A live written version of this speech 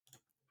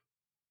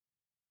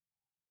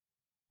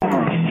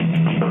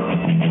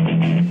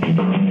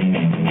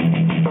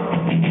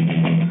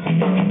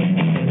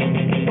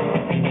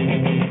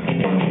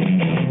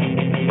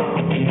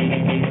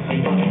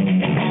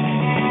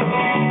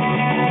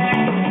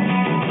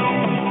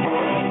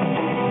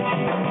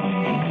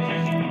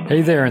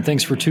Hey there, and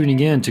thanks for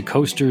tuning in to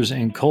Coasters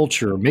and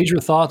Culture.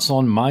 Major thoughts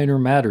on minor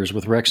matters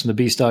with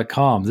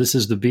RexandTheBeast.com. This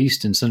is The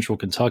Beast in Central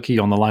Kentucky.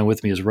 On the line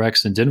with me is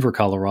Rex in Denver,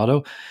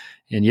 Colorado.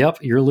 And yep,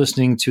 you're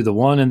listening to the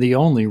one and the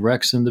only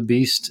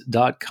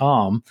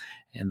RexandTheBeast.com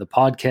and the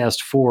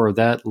podcast for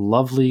that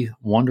lovely,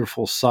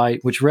 wonderful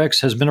site, which Rex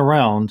has been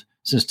around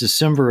since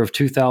December of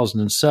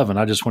 2007.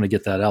 I just want to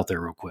get that out there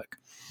real quick.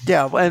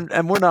 Yeah,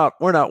 and we're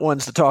not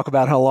ones to talk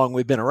about how long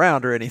we've been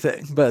around or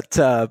anything, but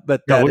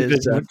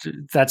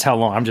that's how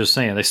long. I'm just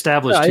saying,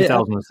 established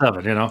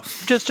 2007. You know,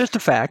 just a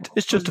fact.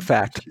 It's just a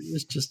fact.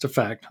 It's just a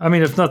fact. I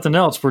mean, if nothing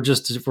else,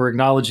 we're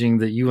acknowledging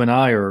that you and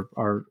I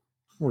we're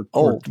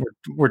old.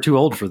 We're too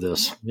old for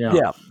this.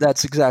 Yeah,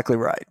 that's exactly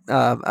right.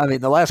 I mean,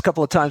 the last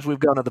couple of times we've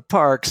gone to the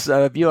parks,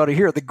 you ought to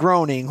hear the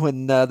groaning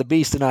when the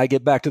Beast and I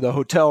get back to the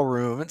hotel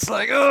room. It's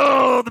like,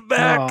 oh, the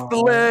back, the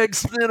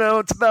legs.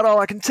 It's about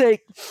all I can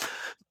take.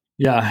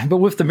 Yeah, but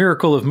with the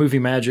miracle of movie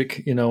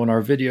magic, in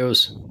our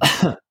videos,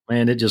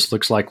 man, it just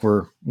looks like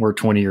we're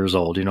 20 years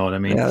old. You know what I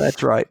mean? Yeah,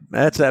 that's right.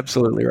 That's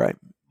absolutely right.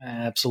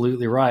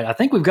 Absolutely right. I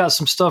think we've got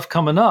some stuff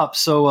coming up.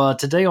 So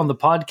today on the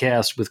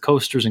podcast with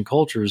Coasters and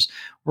Cultures,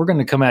 we're going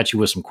to come at you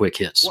with some quick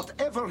hits.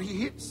 Whatever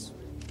he hits,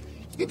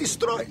 he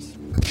destroys.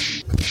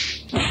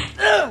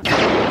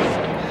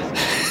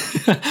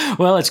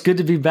 Well, it's good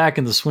to be back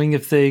in the swing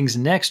of things.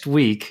 Next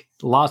week,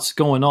 lots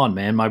going on,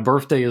 man. My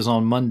birthday is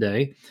on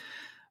Monday.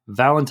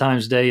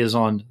 Valentine's Day is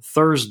on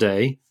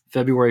Thursday,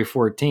 February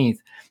 14th.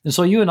 And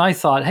so you and I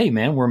thought, hey,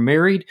 man, we're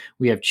married.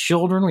 We have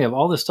children. We have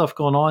all this stuff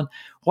going on.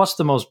 What's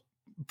the most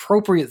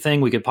appropriate thing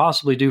we could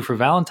possibly do for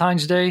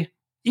Valentine's Day?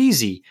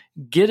 Easy.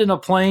 Get in a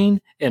plane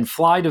and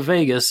fly to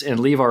Vegas and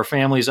leave our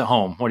families at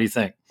home. What do you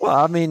think? Well,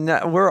 I mean,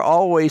 we're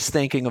always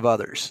thinking of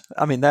others.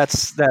 I mean,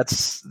 that's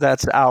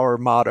our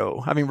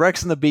motto. I mean,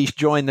 Rex and the Beast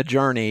Join the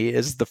Journey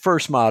is the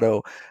first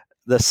motto.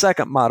 The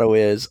second motto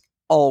is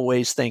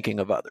always thinking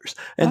of others.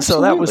 And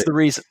Absolutely.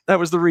 So that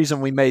was the reason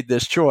we made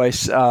this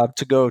choice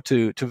to go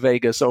to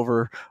Vegas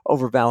over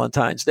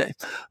Valentine's Day.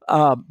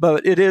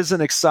 But it is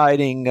an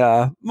exciting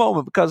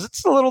moment because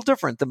it's a little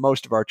different than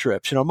most of our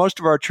trips. Most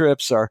of our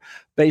trips are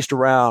based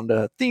around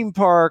a theme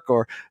park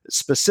or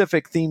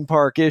specific theme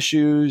park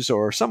issues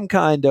or some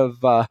kind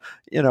of,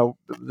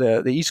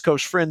 the East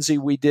Coast Frenzy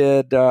we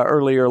did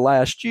earlier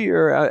last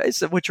year,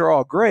 which are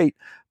all great.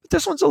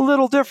 This one's a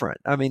little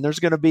different. I mean, there's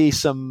going to be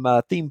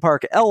some theme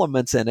park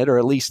elements in it, or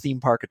at least theme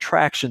park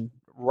attraction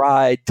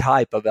ride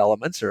type of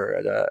elements or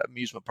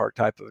amusement park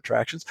type of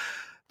attractions.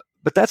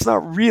 But that's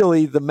not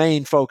really the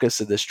main focus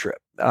of this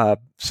trip.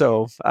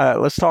 So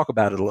let's talk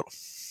about it a little.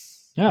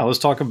 Yeah, let's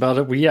talk about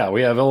it. We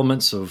have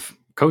elements of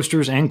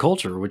coasters and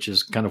culture, which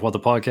is kind of what the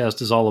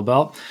podcast is all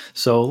about.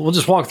 So we'll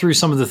just walk through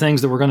some of the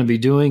things that we're going to be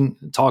doing,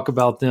 talk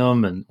about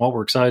them and what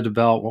we're excited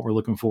about, what we're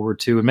looking forward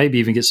to, and maybe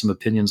even get some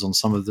opinions on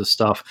some of this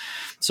stuff.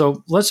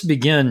 So let's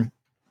begin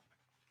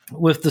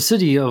with the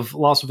city of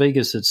Las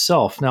Vegas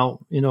itself. Now,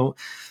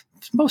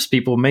 most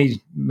people may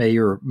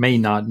or may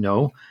not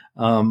know,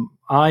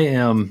 I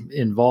am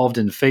involved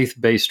in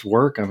faith-based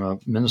work. I'm a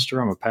minister.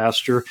 I'm a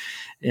pastor.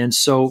 And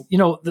so,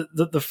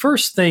 the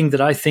first thing that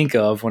I think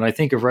of when I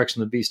think of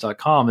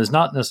RexandTheBeast.com is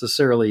not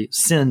necessarily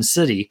Sin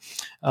City.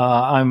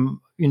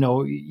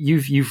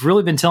 You've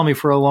really been telling me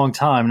for a long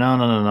time,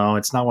 no,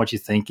 it's not what you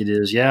think it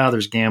is. Yeah,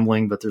 there's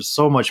gambling, but there's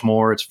so much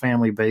more. It's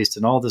family-based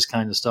and all this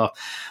kind of stuff.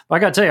 But I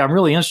got to tell you, I'm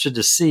really interested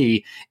to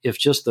see if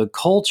just the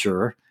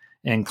culture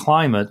and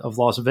climate of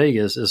Las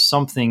Vegas is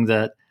something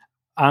that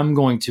I'm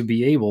going to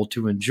be able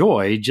to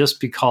enjoy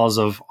just because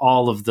of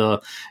all of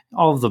the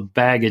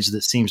baggage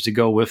that seems to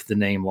go with the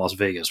name Las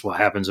Vegas. What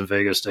happens in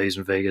Vegas stays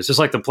in Vegas. It's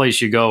like the place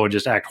you go and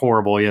just act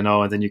horrible,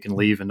 and then you can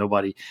leave and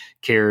nobody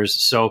cares.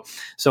 So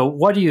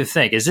what do you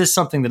think? Is this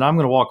something that I'm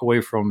going to walk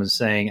away from and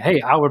saying, hey,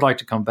 I would like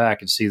to come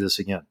back and see this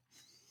again?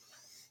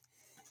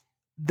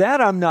 That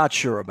I'm not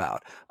sure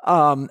about.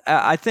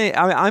 I think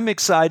I'm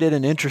excited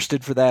and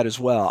interested for that as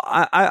well.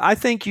 I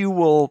think you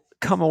will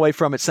come away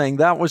from it saying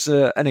that was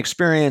an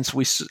experience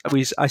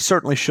I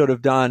certainly should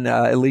have done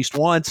at least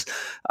once.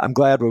 I'm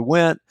glad we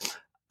went.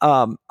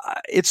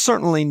 It's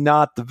certainly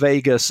not the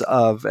Vegas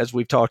of, as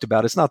we've talked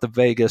about, it's not the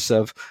Vegas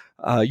of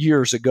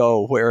years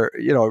ago where,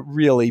 it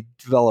really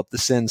developed the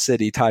Sin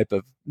City type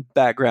of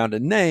background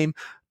and name.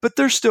 But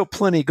there's still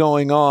plenty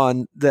going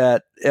on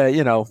that,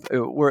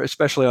 we're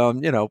especially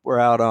on, we're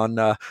out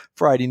on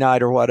Friday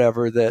night or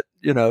whatever that,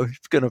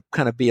 it's going to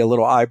kind of be a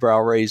little eyebrow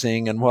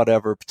raising and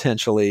whatever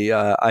potentially,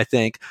 I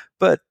think.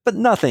 But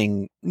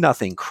nothing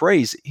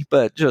crazy,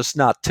 but just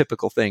not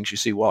typical things you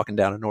see walking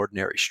down an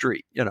ordinary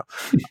street,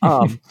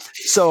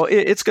 So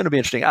it's going to be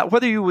interesting.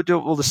 Whether you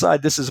will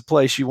decide this is a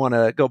place you want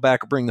to go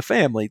back or bring the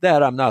family,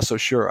 that I'm not so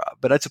sure of.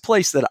 But it's a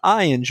place that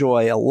I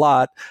enjoy a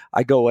lot.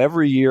 I go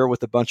every year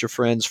with a bunch of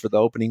friends for the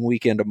opening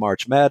weekend of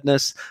March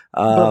Madness.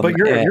 But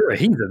you're a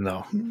heathen,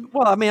 though.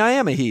 Well, I mean, I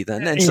am a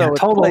heathen, and so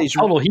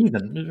total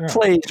heathen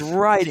plays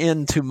right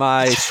into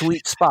my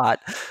sweet spot.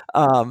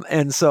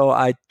 And so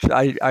I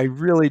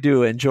really do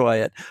do enjoy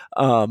it.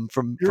 You're a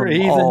From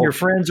heathen. all Your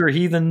friends are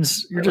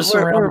heathens. You're just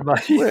surrounded by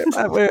heathens.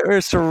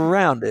 we're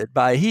surrounded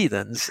by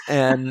heathens,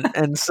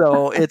 and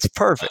so it's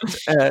perfect.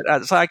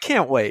 So I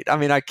can't wait. I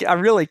mean, I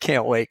really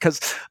can't wait, because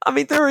I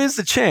mean, there is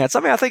the chance. I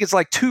mean, I think it's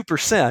like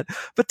 2%,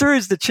 but there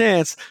is the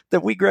chance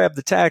that we grab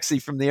the taxi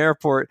from the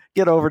airport,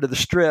 get over to the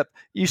Strip,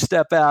 you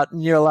step out,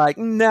 and you're like,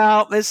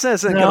 no, this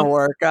isn't going to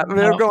work.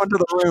 We're going to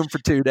the room for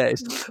 2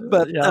 days.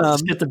 But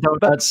let's get the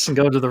donuts and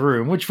go to the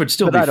room, which would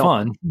still be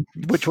fun.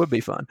 Which would be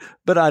fun,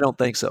 but I don't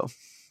think so.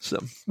 So,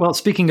 well,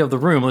 speaking of the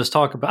room, let's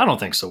talk about. I don't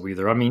think so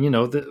either. I mean,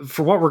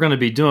 for what we're going to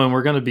be doing,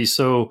 we're going to be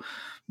so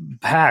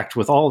packed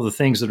with all of the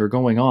things that are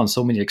going on,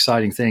 so many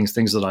exciting things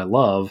that I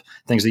love,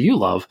 things that you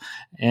love.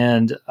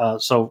 And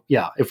so,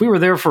 yeah, if we were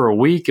there for a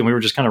week and we were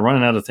just kind of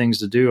running out of things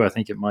to do, I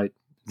think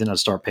then I'd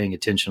start paying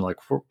attention, like,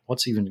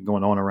 what's even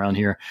going on around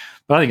here.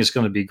 But I think it's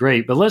going to be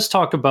great. But let's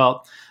talk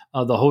about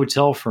the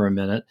hotel for a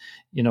minute.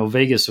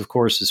 Vegas, of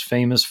course, is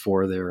famous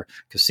for their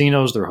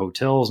casinos, their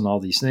hotels, and all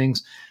these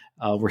things.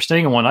 We're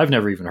staying in one I've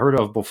never even heard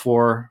of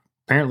before.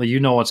 Apparently, you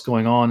know what's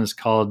going on. It's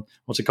called,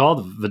 what's it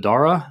called?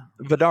 Vdara?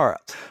 Vdara.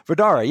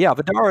 Yeah,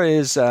 Vdara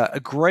is a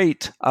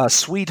great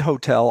suite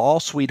hotel, all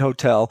suite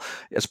hotel,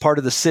 as part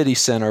of the city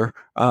center,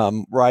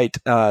 right?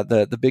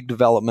 The big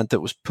development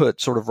that was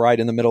put sort of right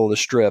in the middle of the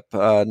Strip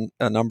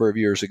a number of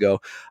years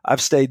ago.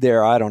 I've stayed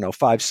there, I don't know,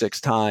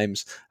 5-6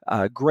 times.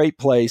 Great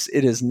place.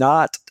 It is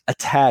not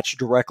attached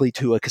directly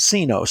to a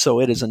casino, so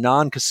it is a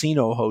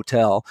non-casino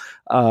hotel,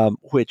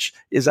 which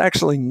is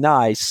actually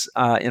nice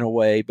in a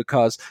way,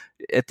 because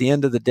at the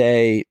end of the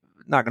day,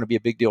 not going to be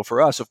a big deal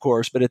for us, of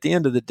course, but at the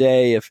end of the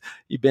day, if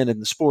you've been in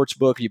the sports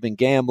book, you've been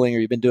gambling, or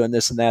you've been doing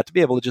this and that, to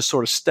be able to just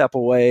sort of step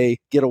away,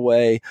 get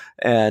away,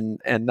 and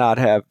not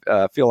have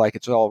feel like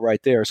it's all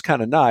right there is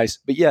kind of nice.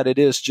 But yet it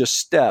is just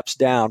steps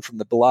down from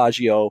the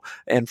Bellagio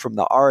and from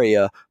the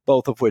Aria,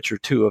 both of which are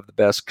two of the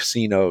best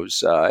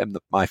casinos and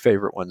my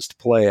favorite ones to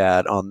play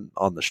at on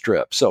the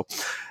Strip. So,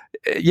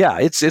 yeah,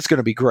 it's going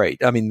to be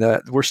great. I mean,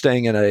 we're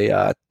staying in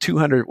a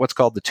 200, what's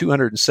called the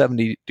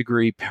 270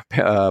 degree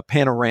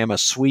panorama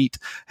suite,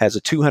 has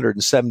a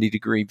 270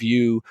 degree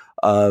view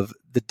of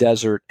the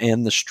desert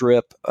and the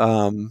Strip,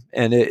 and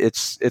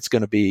it's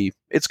going to be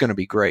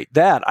great.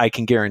 That I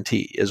can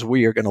guarantee is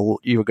you're going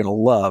to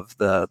love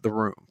the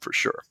room for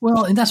sure.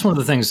 Well, and that's one of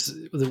the things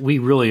that we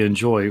really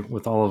enjoy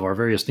with all of our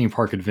various theme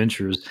park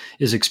adventures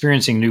is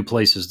experiencing new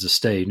places to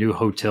stay, new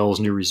hotels,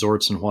 new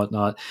resorts, and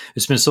whatnot.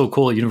 It's been so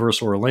cool at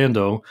Universal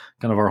Orlando,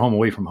 kind of our home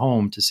away from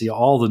home, to see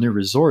all the new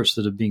resorts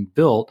that are being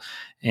built,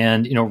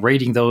 and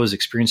rating those,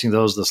 experiencing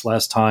those. This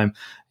last time,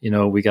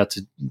 we got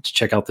to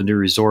check out the new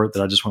resort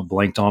that I just went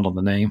blanked on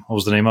the name. What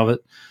was the name of it?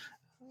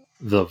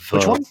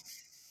 Which one?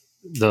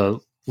 The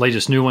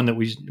latest new one that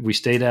we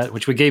stayed at,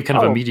 which we gave kind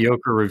of a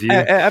mediocre review.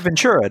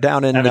 Aventura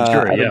down in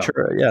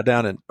Aventura,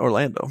 down in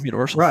Orlando,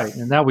 Universal. Right,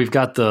 and now we've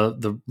got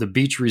the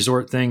beach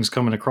resort things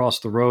coming across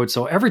the road.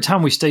 So every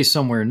time we stay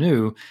somewhere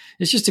new,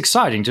 it's just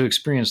exciting to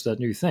experience that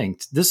new thing.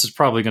 This is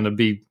probably going to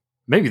be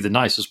maybe the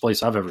nicest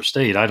place I've ever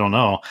stayed. I don't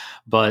know,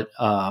 but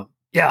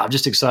yeah, I'm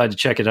just excited to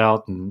check it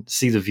out and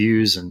see the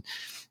views and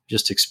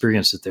just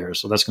experience it there.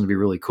 So that's going to be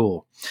really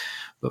cool.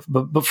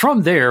 But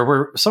from there,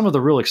 where some of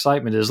the real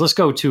excitement is, let's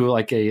go to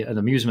like an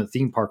amusement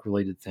theme park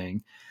related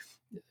thing.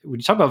 When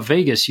you talk about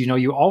Vegas,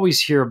 you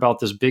always hear about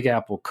this Big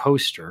Apple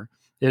coaster.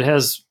 It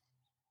has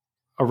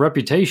a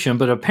reputation,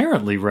 but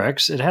apparently,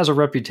 Rex, it has a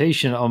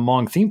reputation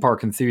among theme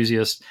park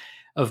enthusiasts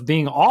of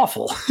being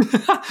awful.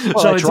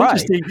 So it's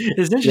interesting.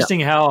 It's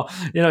interesting how,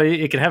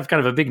 it can have kind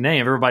of a big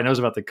name. Everybody knows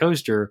about the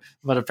coaster,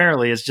 but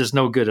apparently it's just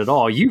no good at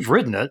all. You've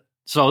ridden it.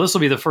 So this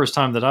will be the first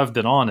time that I've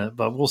been on it,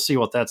 but we'll see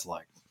what that's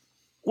like.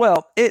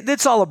 Well,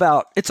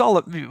 how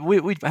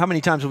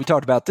many times have we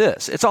talked about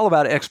this? It's all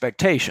about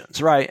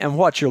expectations, right? And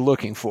what you're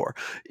looking for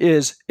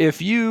is,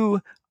 if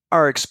you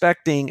are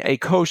expecting a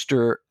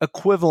coaster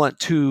equivalent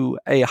to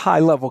a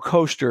high-level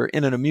coaster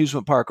in an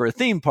amusement park or a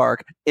theme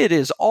park, it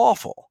is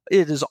awful.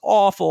 It is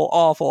awful,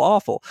 awful,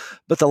 awful.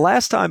 But the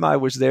last time I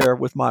was there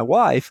with my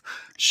wife,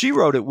 she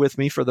rode it with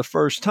me for the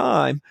first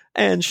time,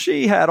 and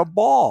she had a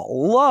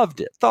ball,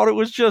 loved it, thought it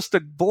was just a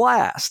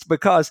blast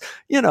because,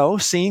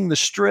 seeing the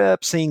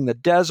Strip, seeing the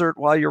desert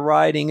while you're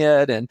riding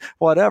it and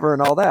whatever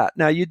and all that.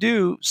 Now, you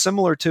do,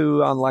 similar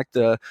to on like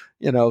the,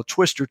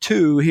 Twister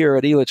 2 here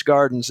at Elitch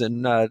Gardens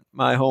in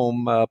my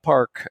home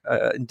park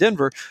in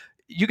Denver,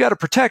 you got to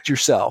protect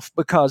yourself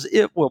because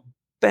it will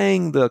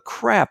bang the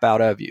crap out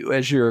of you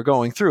as you're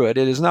going through it.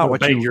 It is not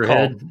what you would call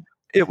head.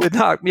 It would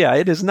not. Yeah,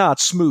 it is not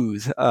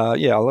smooth. A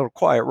little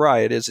Quiet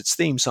Riot is its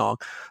theme song.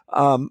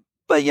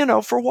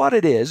 But for what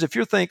it is, if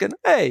you're thinking,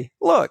 hey,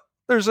 look,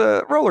 there's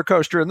a roller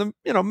coaster in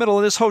the middle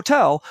of this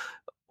hotel,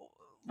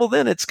 well,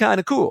 then it's kind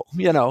of cool,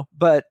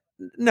 But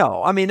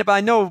no, I mean,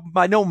 by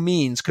no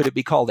means could it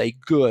be called a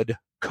good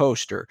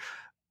coaster.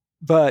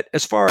 But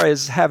as far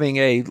as having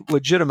a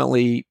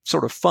legitimately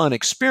sort of fun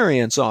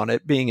experience on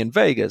it, being in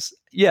Vegas,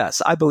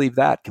 yes, I believe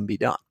that can be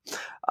done.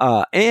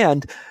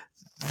 And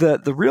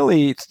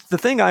the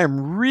thing I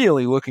am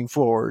really looking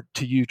forward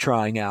to you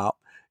trying out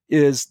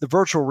is the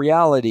virtual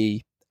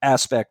reality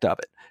aspect of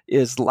it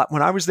is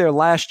when I was there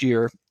last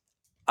year,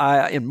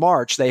 in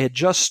March, they had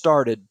just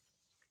started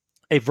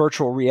a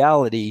virtual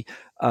reality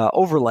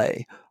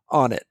overlay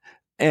on it.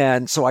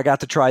 And so I got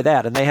to try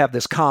that. And they have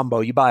this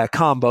combo. You buy a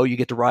combo, you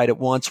get to ride it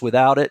once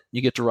without it,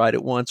 you get to ride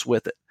it once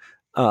with it.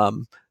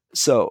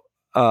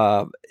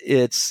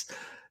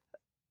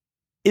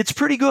 It's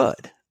pretty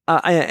good.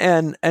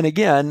 And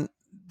again,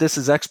 this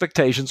is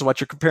expectations of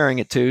what you're comparing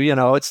it to.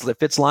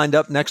 If it's lined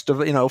up next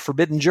to,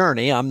 Forbidden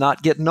Journey, I'm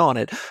not getting on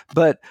it.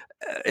 But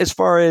as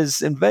far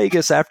as in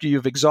Vegas, after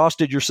you've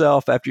exhausted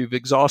yourself, after you've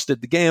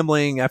exhausted the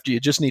gambling, after you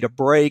just need a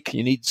break,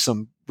 you need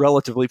some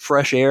relatively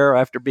fresh air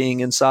after being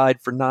inside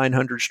for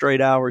 900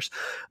 straight hours,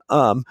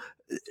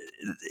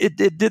 it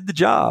did the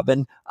job.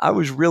 And I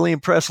was really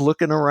impressed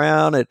looking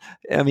around at,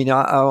 I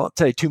won't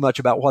tell you too much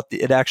about what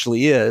it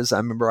actually is. I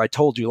remember I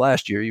told you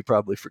last year, you've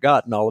probably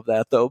forgotten all of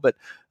that though. But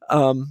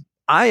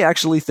I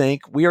actually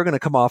think we are going to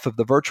come off of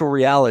the virtual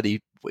reality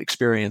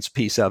experience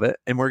piece of it.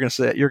 And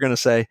you're going to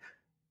say,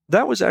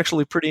 that was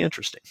actually pretty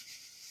interesting.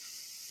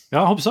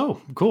 I hope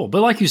so. Cool.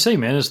 But like you say,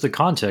 man, it's the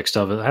context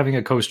of it. Having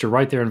a coaster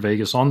right there in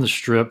Vegas on the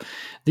Strip.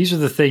 These are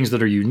the things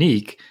that are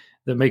unique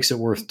that makes it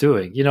worth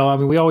doing.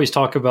 We always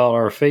talk about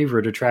our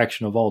favorite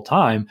attraction of all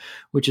time,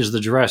 which is the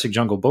Jurassic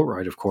Jungle boat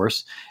ride, of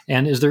course.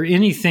 And is there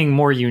anything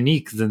more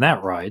unique than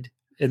that ride?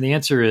 And the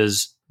answer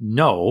is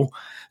no.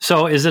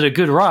 So is it a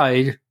good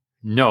ride?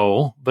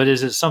 No. But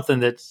is it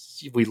something that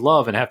we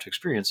love and have to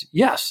experience?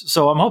 Yes.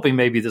 So I'm hoping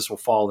maybe this will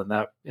fall in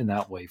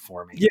that way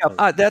for me. Yeah,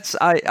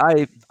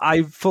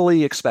 I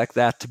fully expect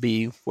that to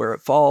be where it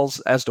falls.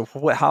 As to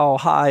how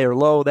high or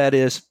low that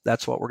is,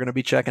 that's what we're going to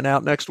be checking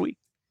out next week.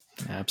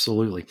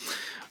 Absolutely.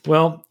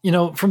 Well,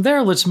 from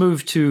there, let's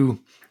move to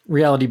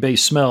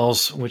reality-based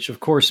smells, which of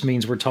course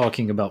means we're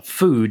talking about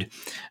food.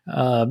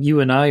 You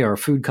and I are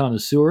food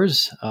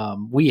connoisseurs.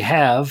 We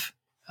have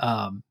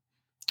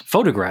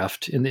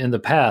photographed in the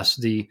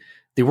past the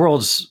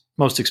world's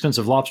most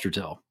expensive lobster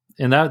tail,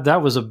 and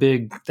that was a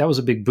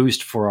big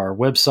boost for our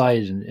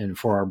website and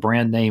for our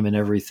brand name and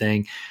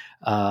everything.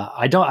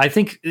 I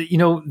think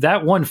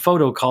that one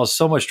photo caused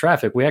so much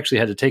traffic we actually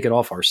had to take it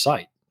off our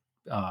site.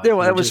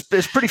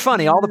 It's pretty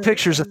funny. All the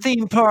pictures of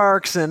theme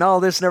parks and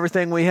all this and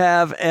everything we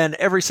have, and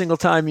every single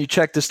time you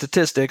check the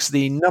statistics,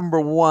 the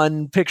number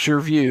one picture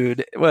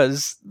viewed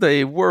was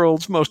the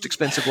world's most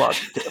expensive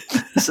lobster tail.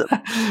 So,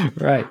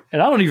 right.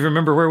 And I don't even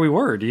remember where we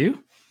were. Do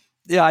you?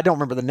 Yeah, I don't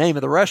remember the name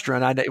of the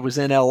restaurant. It was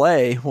in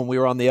L.A. when we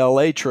were on the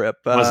L.A. trip.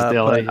 Was it the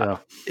L.A.?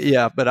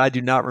 Yeah, but I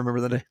do not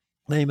remember the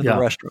name of the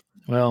restaurant.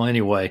 Well,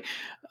 anyway,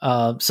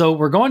 so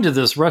we're going to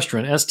this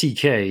restaurant,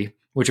 STK,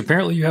 which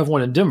apparently you have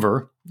one in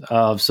Denver.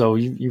 So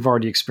you've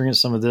already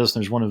experienced some of this.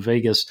 There's one in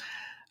Vegas.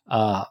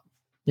 I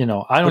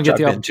don't get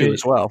the opportunity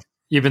as well.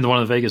 You've been the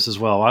one in Vegas as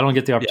well. I don't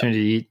get the opportunity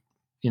to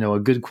eat, a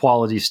good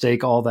quality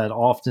steak all that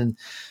often.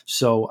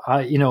 So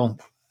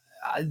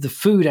the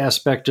food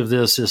aspect of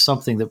this is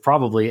something that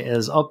probably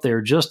is up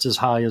there just as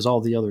high as all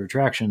the other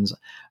attractions.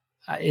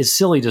 It's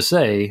silly to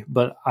say,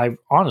 but I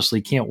honestly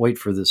can't wait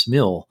for this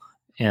meal.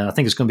 And I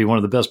think it's going to be one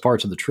of the best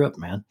parts of the trip,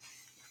 man.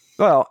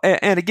 Well,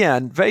 and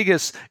again,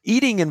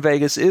 eating in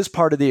Vegas is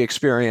part of the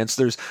experience.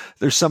 There's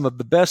some of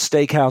the best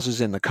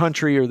steakhouses in the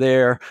country are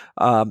there.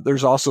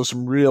 There's also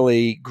some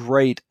really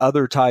great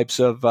other types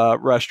of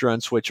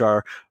restaurants, which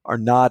are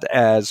not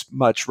as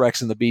much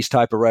Rex and the Beast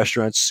type of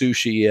restaurants,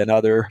 sushi and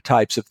other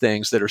types of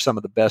things that are some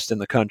of the best in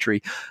the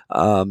country.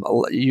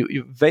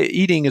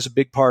 Eating is a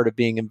big part of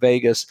being in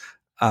Vegas.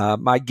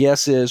 My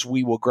guess is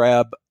we will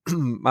grab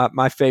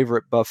my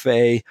favorite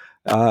buffet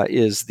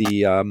is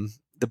the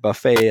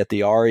buffet at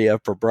the Aria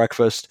for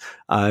breakfast.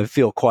 I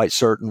feel quite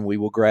certain we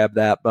will grab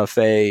that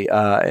buffet,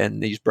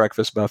 and these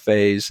breakfast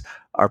buffets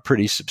are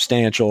pretty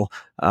substantial.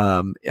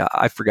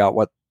 I forgot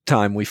what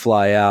time we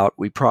fly out.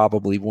 We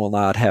probably will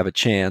not have a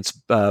chance,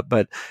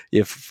 but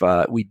if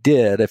we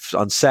did, if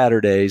on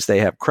Saturdays they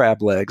have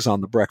crab legs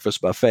on the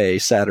breakfast buffet,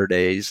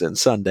 Saturdays and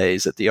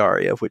Sundays at the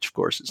Aria, which of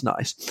course is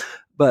nice.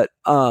 But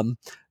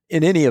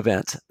in any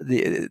event,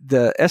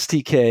 the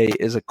STK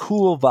is a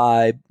cool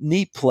vibe,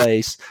 neat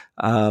place,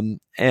 and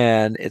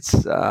it's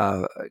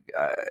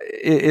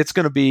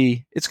going to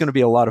be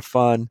a lot of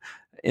fun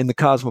in the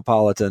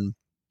Cosmopolitan,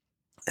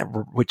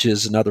 which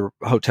is another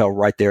hotel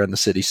right there in the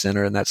city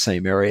center in that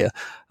same area.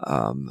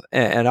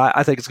 And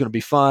I think it's going to be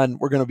fun.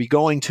 We're going to be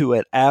going to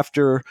it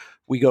after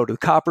we go to the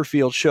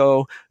Copperfield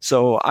show.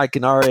 So I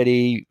can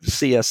already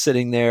see us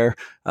sitting there,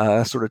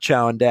 sort of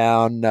chowing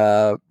down,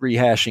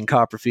 rehashing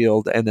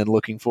Copperfield, and then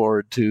looking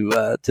forward to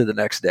the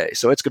next day.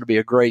 So it's going to be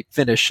a great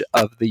finish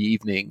of the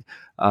evening.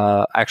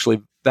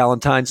 Actually,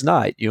 Valentine's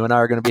night. You and I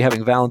are going to be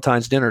having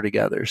Valentine's dinner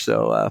together.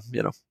 So,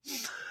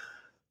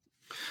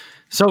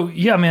 So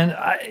yeah, man,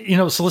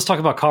 so let's talk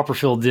about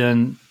Copperfield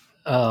then.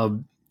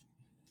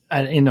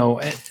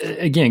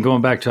 Again,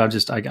 going back to,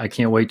 I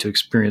can't wait to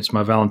experience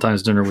my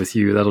Valentine's dinner with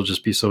you. That'll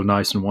just be so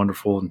nice and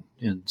wonderful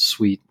and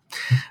sweet.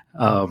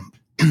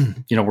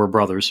 We're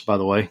brothers, by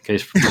the way, in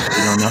case you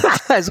don't know.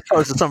 As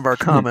opposed to some of our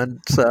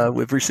comments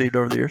we've received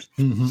over the years.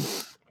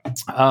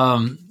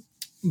 Mm-hmm.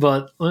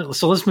 But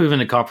so let's move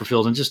into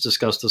Copperfield and just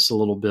discuss this a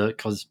little bit,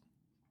 because,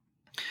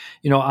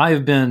 I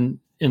have been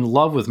in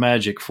love with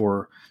magic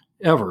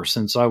forever,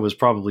 since I was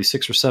probably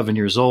 6 or 7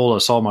 years old. I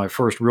saw my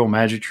first real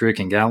magic trick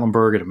in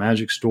Gatlinburg at a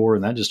magic store,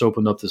 and that just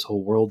opened up this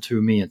whole world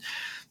to me. And,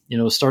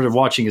 started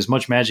watching as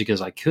much magic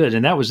as I could.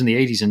 And that was in the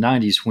 80s and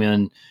 90s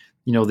when,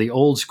 the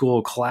old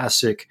school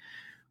classic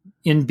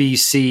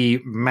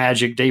NBC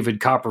magic, David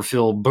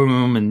Copperfield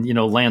boom, and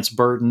Lance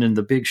Burton and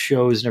the big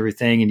shows and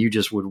everything, and you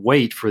just would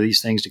wait for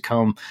these things to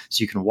come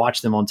so you can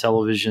watch them on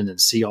television and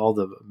see all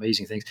the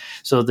amazing things.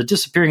 So the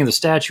disappearing of the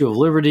Statue of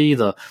Liberty,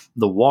 the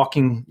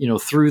walking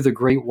through the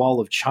Great Wall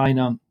of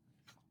China,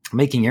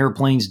 making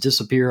airplanes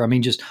disappear. I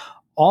mean, just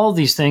all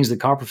these things that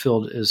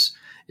Copperfield is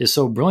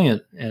so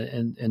brilliant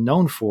and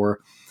known for.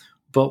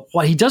 But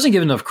what he doesn't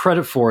give enough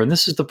credit for, and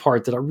this is the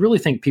part that I really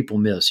think people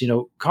miss,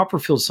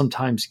 Copperfield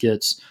sometimes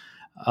gets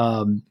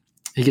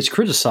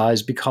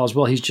criticized because,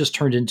 well, he's just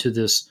turned into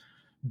this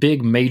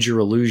big major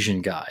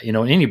illusion guy.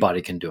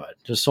 Anybody can do it,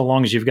 just so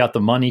long as you've got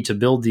the money to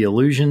build the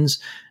illusions.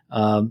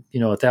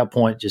 At that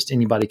point, just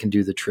anybody can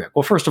do the trick.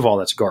 Well, first of all,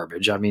 that's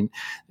garbage. I mean,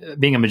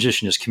 being a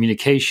magician is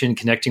communication,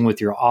 connecting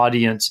with your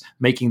audience,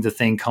 making the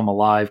thing come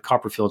alive.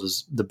 Copperfield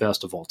is the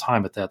best of all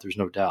time at that. There's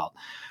no doubt.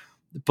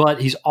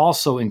 But he's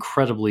also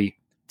incredibly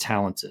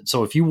talented.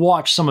 So if you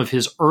watch some of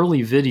his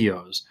early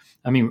videos,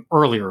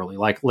 early,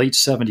 like late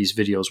 70s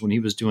videos when he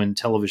was doing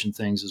television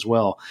things as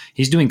well,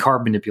 he's doing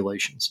card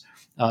manipulations.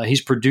 He's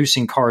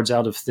producing cards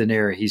out of thin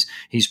air. He's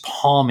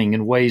palming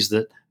in ways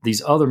that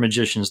these other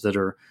magicians that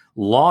are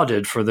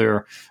lauded for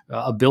their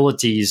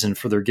abilities and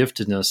for their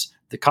giftedness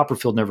that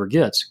Copperfield never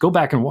gets. Go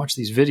back and watch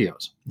these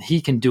videos. He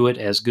can do it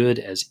as good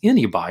as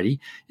anybody.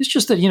 It's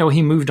just that,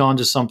 he moved on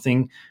to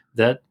something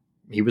that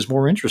he was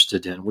more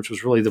interested in, which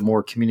was really the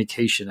more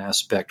communication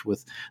aspect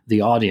with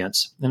the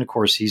audience. And of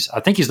course, I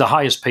think he's the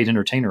highest paid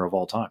entertainer of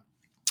all time,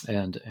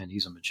 and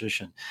he's a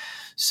magician.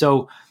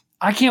 So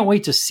I can't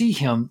wait to see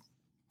him.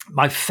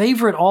 My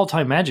favorite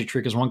all-time magic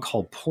trick is one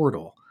called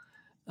Portal.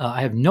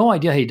 I have no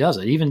idea how he does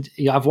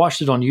it. I've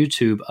watched it on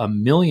YouTube a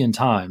million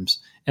times,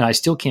 and I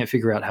still can't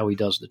figure out how he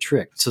does the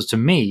trick. So to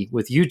me,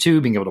 with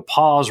YouTube, being able to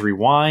pause,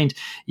 rewind,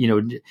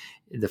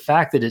 the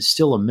fact that it's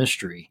still a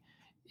mystery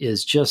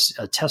is just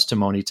a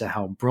testimony to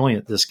how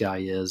brilliant this guy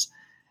is.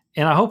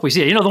 And I hope we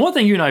see it. The one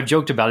thing you and I have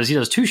joked about is he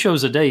does 2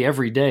 shows a day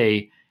every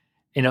day.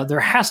 There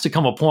has to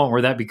come a point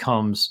where that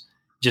becomes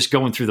just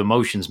going through the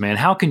motions, man.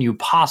 How can you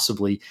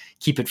possibly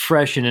keep it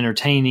fresh and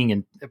entertaining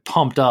and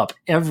pumped up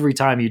every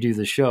time you do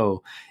the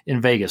show in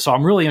Vegas? So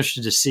I'm really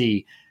interested to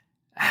see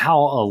how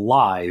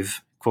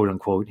alive, quote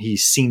unquote, he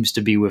seems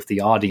to be with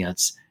the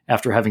audience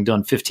after having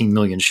done 15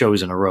 million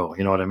shows in a row.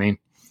 You know what I mean?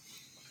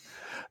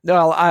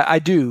 No, I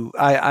do.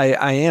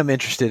 I am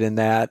interested in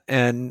that.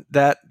 And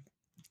that,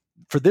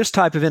 for this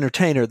type of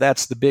entertainer,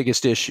 that's the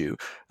biggest issue.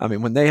 I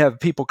mean, when they have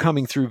people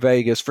coming through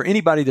Vegas, for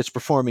anybody that's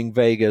performing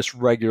Vegas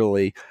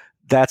regularly,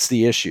 that's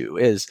the issue.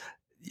 Is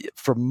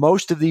for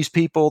most of these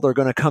people, they're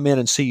going to come in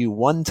and see you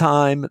one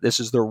time. This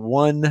is their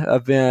one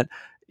event.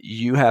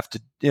 You have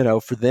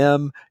to, for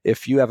them,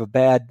 if you have a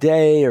bad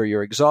day or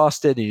you're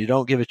exhausted and you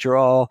don't give it your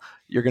all,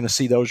 you're going to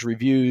see those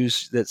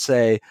reviews that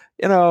say,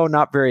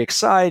 not very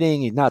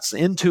exciting, you're not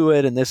into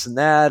it, and this and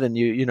that, and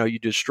you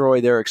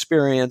destroy their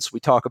experience. We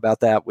talk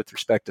about that with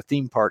respect to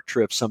theme park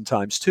trips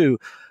sometimes too,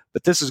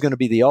 but this is going to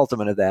be the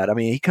ultimate of that. I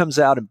mean, he comes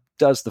out and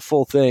does the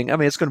full thing. I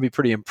mean, it's going to be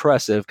pretty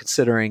impressive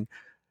considering,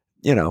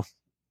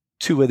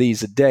 2 of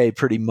these a day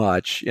pretty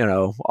much,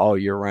 all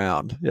year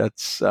round.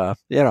 It's,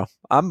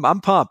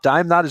 I'm pumped.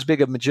 I'm not as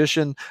big a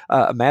magician,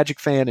 a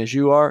magic fan as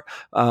you are,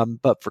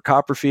 but for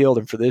Copperfield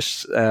and for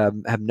this,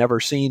 have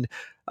never seen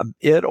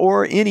it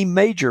or any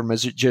major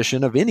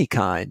magician of any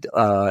kind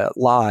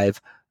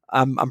live.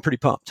 I'm pretty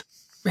pumped.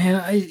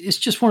 Man, it's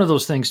just one of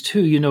those things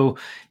too.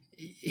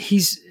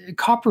 He's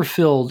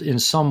Copperfield in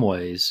some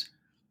ways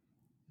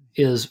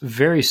is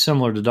very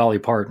similar to Dolly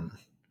Parton.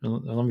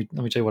 Let me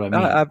tell you what I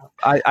mean.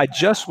 I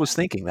just was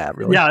thinking that,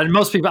 really. Yeah, and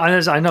most people,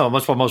 I know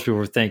most people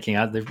were thinking.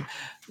 But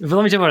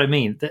let me tell you what I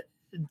mean.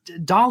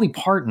 Dolly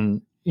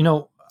Parton,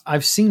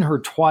 I've seen her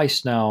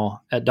twice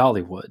now at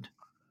Dollywood.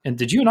 And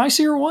did you and I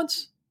see her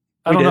once?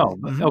 I don't know.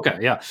 Mm-hmm. Okay,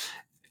 yeah.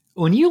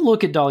 When you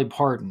look at Dolly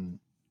Parton,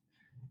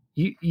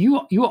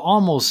 you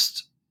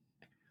almost,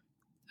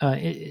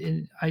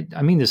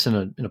 I mean this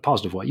in a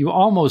positive way.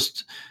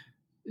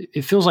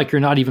 It feels like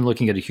you're not even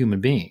looking at a human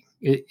being.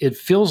 It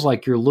feels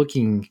like you're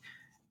looking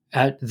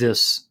at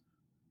this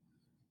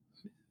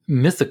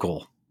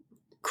mythical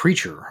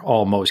creature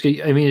almost.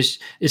 I mean,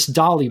 it's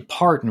Dolly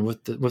Parton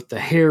with the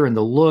hair and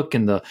the look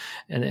and the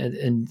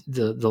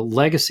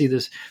legacy.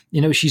 This,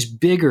 she's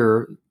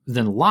bigger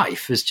than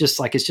life. It's just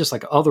like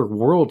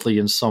otherworldly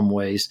in some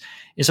ways.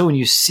 And so when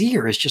you see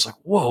her, it's just like,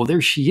 whoa,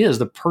 there she is,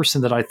 the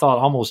person that I thought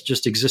almost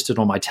just existed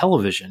on my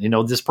television.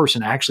 This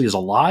person actually is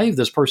alive.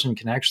 This person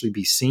can actually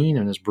be seen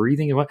and is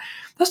breathing.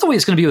 That's the way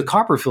it's going to be with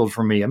Copperfield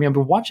for me. I mean, I've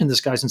been watching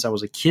this guy since I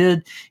was a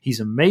kid. He's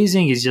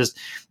amazing. He's just,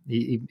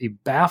 he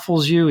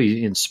baffles you.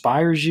 He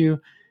inspires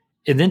you.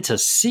 And then to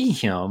see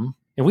him,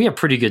 and we have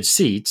pretty good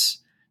seats.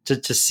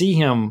 to see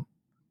him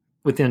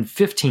within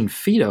 15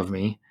 feet of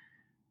me,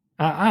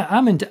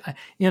 I'm in,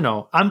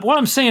 what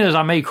I'm saying is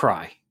I may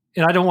cry,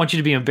 and I don't want you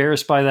to be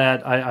embarrassed by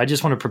that. I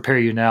just want to prepare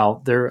you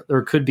now.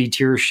 There could be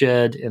tears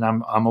shed, and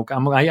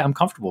I'm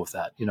comfortable with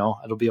that.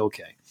 It'll be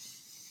okay.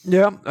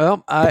 Yeah.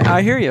 Well,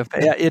 I hear you.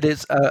 It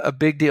is a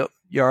big deal.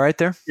 You all right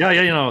there?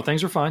 Yeah.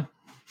 Things are fine.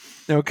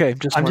 Okay.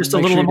 I'm just a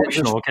little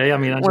emotional. Okay. I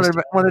mean,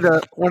 wanted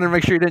to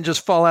make sure you didn't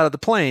just fall out of the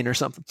plane or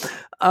something.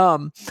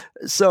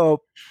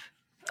 So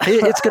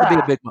it's going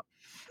to be a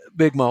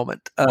big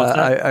moment.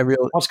 I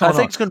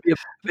think it's going to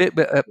be a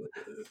big.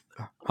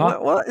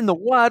 What in the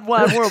wide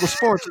world of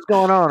sports is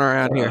going on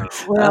around here?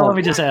 Let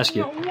me just ask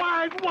you. The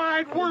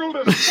wide world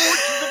of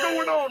sports is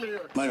going on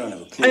here. I don't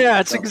have a clue. Yeah,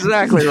 that's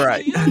exactly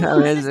right.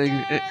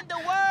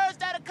 The words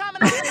that are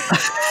coming out.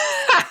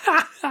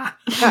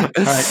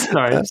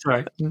 All right,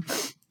 sorry.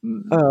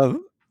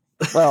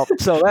 Well,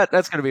 so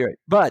that's going to be right.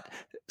 But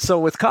so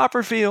with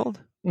Copperfield,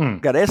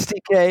 got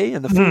STK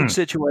and the food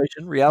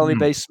situation,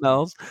 reality-based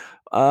smells.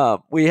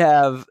 We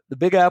have the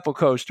Big Apple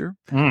coaster.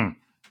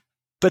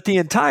 But the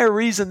entire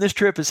reason this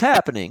trip is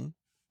happening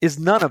is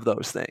none of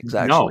those things,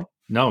 actually.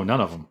 No,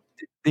 none of them.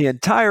 The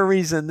entire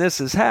reason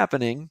this is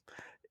happening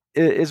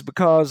is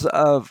because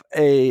of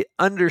a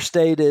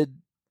understated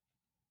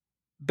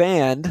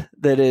band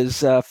that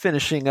is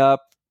finishing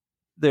up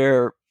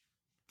their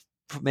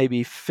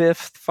maybe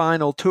fifth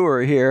final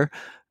tour here,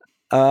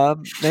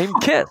 named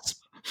Kiss.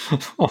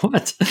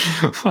 What?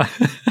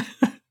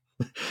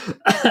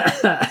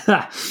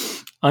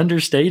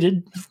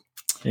 Understated,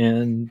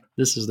 and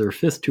this is their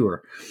fifth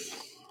tour.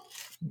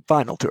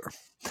 Final tour.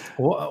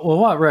 Well,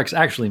 what Rex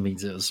actually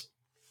means is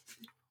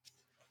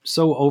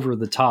so over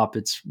the top,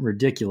 it's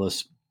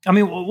ridiculous. I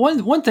mean,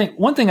 one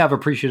thing I've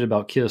appreciated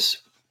about Kiss,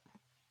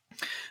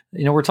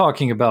 we're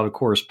talking about, of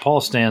course, Paul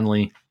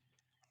Stanley,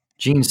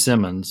 Gene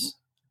Simmons,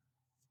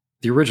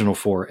 the original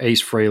four,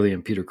 Ace Frehley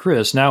and Peter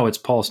Criss. Now it's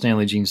Paul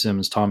Stanley, Gene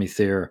Simmons, Tommy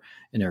Thayer,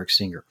 and Eric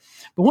Singer.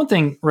 But one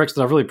thing, Rex,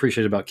 that I've really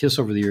appreciated about Kiss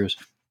over the years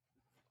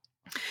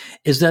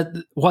is that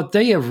what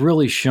they have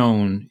really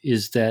shown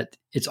is that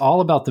it's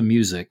all about the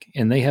music,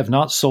 and they have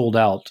not sold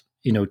out,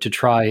 to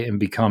try and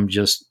become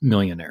just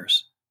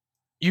millionaires.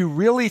 You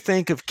really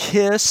think of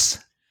Kiss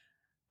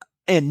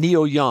and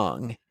Neil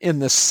Young in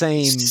the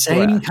same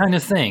breath. Kind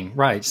of thing,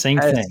 right? Same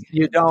thing.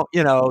 You don't,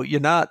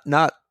 you're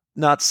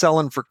not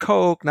selling for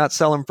Coke, not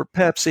selling for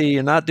Pepsi.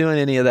 You're not doing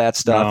any of that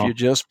stuff. No. You're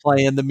just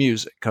playing the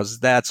music because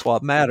that's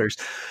what matters.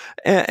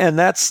 And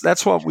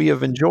that's what we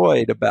have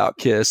enjoyed about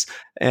Kiss.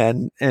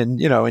 And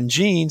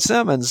Gene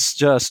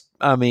Simmons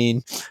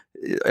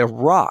a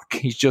rock.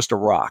 He's just a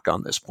rock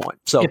on this point.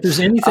 So if there's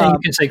anything you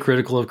can say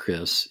critical of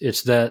Kiss,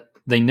 it's that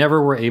they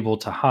never were able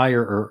to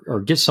hire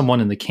or get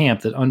someone in the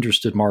camp that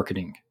understood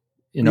marketing.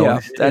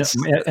 That's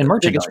and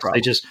merchandise.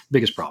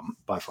 Biggest problem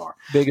by far.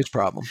 Biggest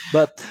problem.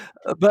 But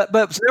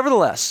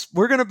nevertheless,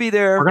 we're going to be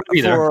there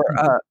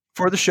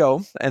for the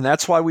show, and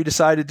that's why we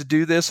decided to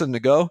do this and to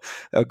go.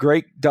 A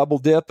great double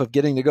dip of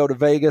getting to go to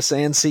Vegas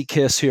and see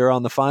Kiss here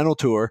on the final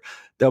tour.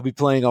 They'll be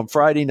playing on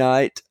Friday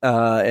night,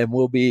 and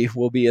we'll be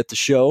at the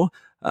show.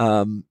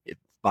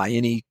 By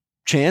any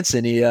chance,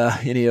 any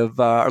of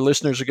our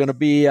listeners are going to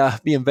be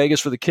in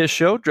Vegas for the Kiss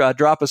show,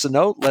 drop us a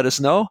note. Let us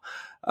know.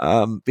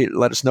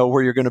 Let us know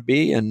where you're going to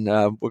be, and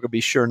we're going to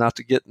be sure not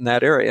to get in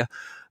that area.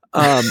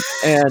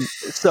 And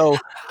so,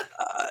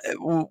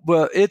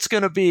 well, it's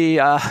going to be,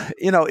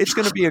 it's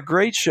going to be a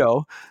great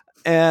show,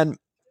 and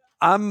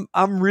I'm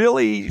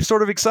really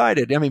sort of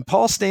excited. I mean,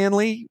 Paul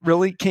Stanley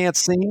really can't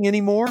sing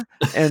anymore,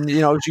 and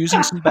is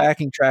using some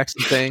backing tracks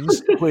and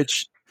things,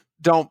 which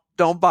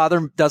doesn't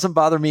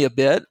bother me a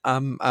bit.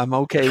 I'm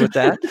okay with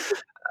that.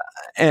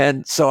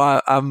 And so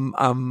I'm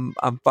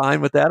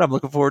fine with that. I'm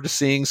looking forward to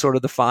seeing sort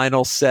of the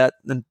final set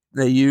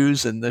they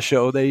use and the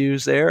show they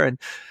use there.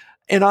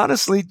 And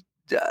honestly,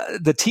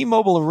 the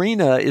T-Mobile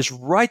Arena is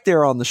right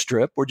there on the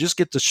Strip. We just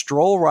get to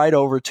stroll right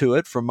over to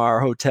it from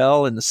our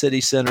hotel in the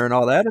city center and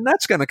all that. And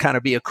that's going to kind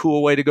of be a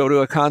cool way to go to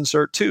a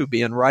concert too,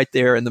 being right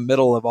there in the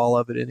middle of all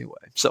of it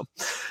anyway. So,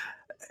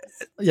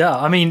 yeah,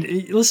 I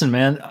mean, listen,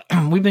 man,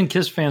 we've been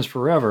Kiss fans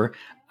forever.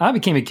 I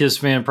became a Kiss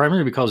fan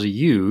primarily because of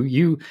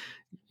you.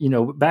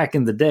 Back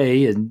in the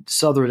day in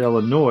Southern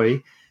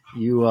Illinois,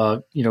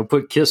 you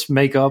put Kiss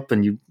makeup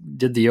and you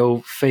did the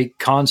old fake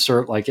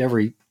concert like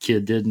every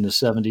kid did in the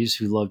 70s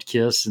who loved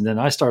Kiss. And then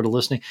I started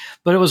listening.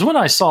 But it was when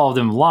I saw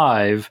them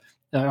live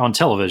on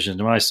television,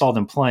 when I saw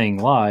them playing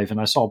live and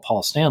I saw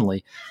Paul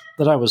Stanley,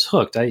 that I was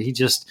hooked.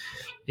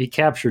 He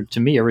captured to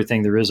me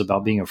everything there is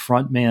about being a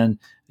frontman,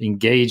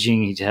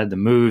 engaging. He had the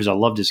moves. I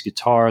loved his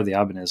guitar, the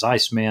Ibanez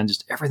Iceman,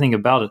 just everything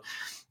about it.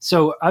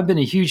 So I've been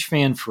a huge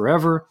fan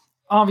forever.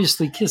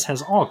 Obviously, Kiss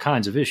has all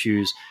kinds of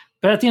issues,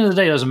 but at the end of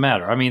the day, it doesn't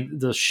matter. I mean,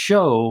 the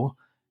show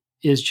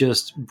is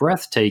just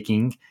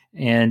breathtaking,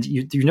 and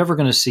you're never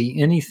going to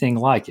see anything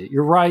like it.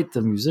 You're right,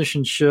 the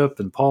musicianship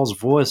and Paul's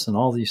voice and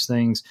all these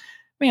things.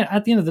 Man,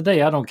 at the end of the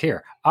day, I don't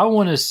care. I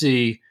want to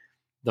see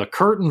the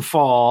curtain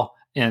fall,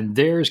 and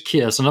there's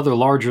Kiss, another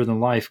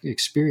larger-than-life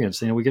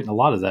experience. We're getting a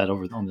lot of that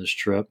over on this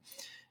trip.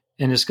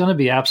 and it's going to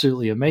be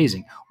absolutely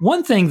amazing.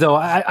 One thing, though,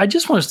 I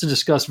just want us to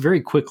discuss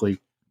very quickly.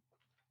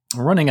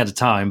 I'm running out of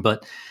time,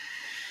 but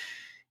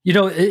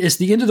it's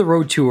the end of the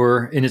road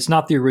tour, and it's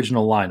not the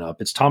original lineup.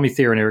 It's Tommy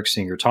Thayer and Eric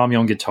Singer. Tommy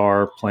on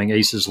guitar playing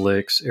Ace's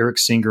licks, Eric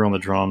Singer on the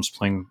drums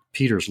playing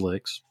Peter's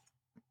licks.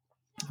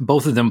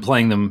 Both of them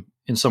playing them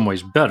in some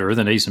ways better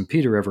than Ace and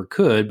Peter ever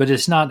could, but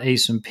it's not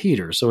Ace and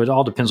Peter. So it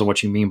all depends on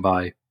what you mean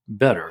by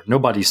better.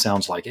 Nobody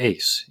sounds like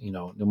Ace.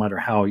 No matter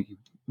how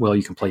well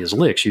you can play his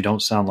licks, you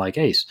don't sound like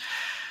Ace.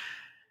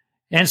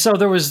 And so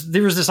there was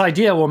this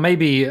idea, well,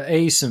 maybe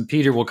Ace and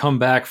Peter will come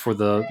back for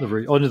the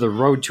end of the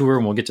road tour,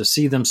 and we'll get to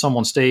see them some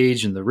on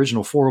stage, and the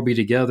original four will be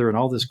together, and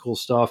all this cool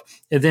stuff.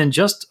 And then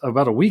just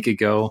about a week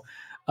ago,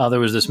 there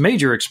was this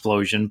major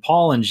explosion.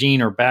 Paul and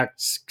Gene are back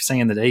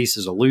saying that Ace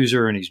is a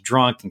loser and he's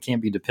drunk and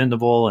can't be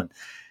dependable.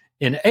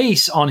 And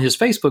Ace on his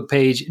Facebook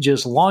page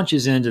just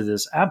launches into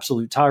this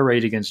absolute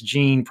tirade against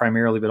Gene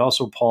primarily, but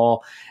also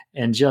Paul,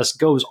 and just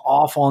goes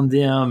off on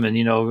them and,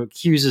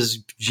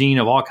 accuses Gene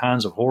of all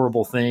kinds of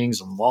horrible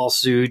things and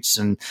lawsuits.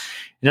 And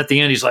at the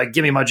end, he's like,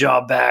 give me my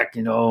job back.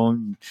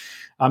 I'm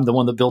the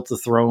one that built the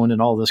throne and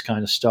all this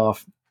kind of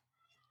stuff.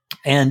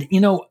 And,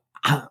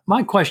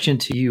 my question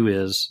to you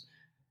is,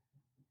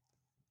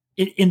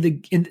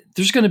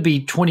 there's going to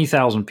be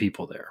 20,000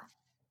 people there.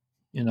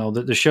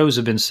 The shows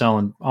have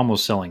been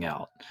almost selling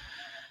out.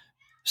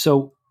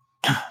 So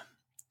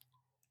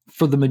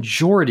for the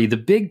majority, the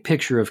big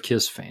picture of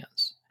KISS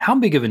fans, how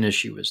big of an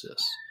issue is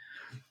this?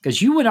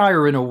 Because you and I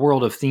are in a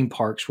world of theme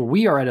parks where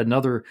we are at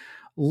another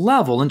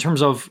level in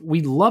terms of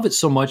we love it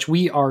so much.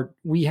 We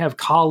have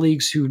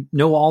colleagues who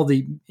know all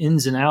the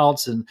ins and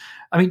outs. And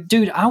I mean,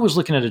 dude, I was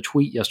looking at a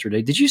tweet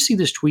yesterday. Did you see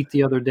this tweet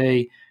the other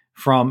day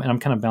and I'm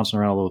kind of bouncing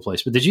around all over the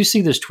place, but did you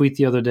see this tweet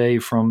the other day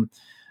from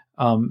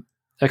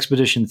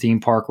Expedition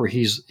Theme Park where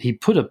he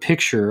put a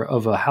picture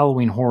of a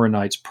Halloween Horror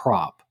Nights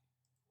prop?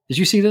 Did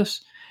you see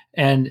this?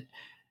 And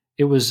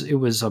it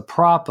was a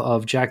prop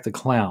of Jack the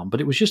Clown, but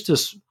it was just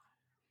this.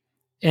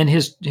 And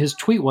his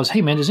tweet was,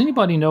 "Hey man, does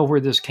anybody know where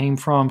this came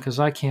from? Because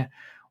I can't."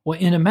 Well,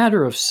 in a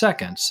matter of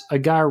seconds, a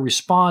guy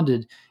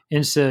responded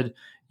and said,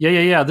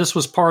 Yeah. This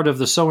was part of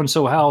the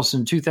so-and-so house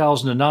in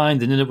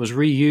 2009. And then it was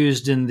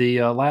reused in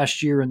the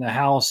last year in the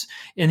house.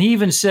 And he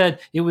even said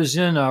it was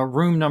in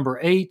room number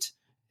 8.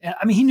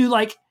 I mean, he knew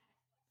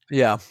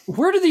yeah.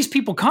 Where do these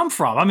people come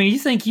from? I mean, you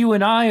think you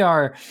and I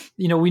are,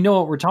 we know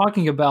what we're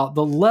talking about.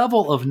 The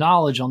level of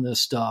knowledge on this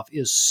stuff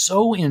is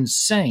so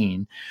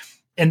insane.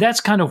 And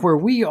that's kind of where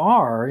we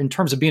are in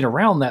terms of being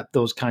around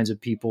those kinds of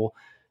people.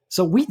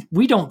 So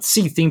we don't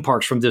see theme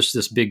parks from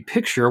this big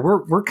picture.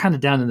 We're kind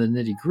of down in the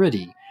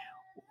nitty-gritty.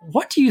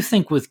 What do you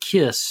think with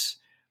KISS?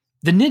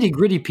 The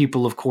nitty-gritty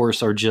people, of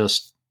course, are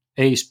just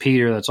Ace,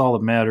 Peter. That's all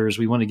that matters.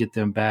 We want to get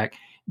them back.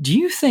 Do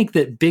you think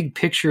that big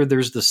picture,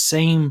 there's the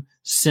same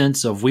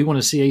sense of we want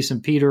to see Ace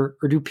and Peter,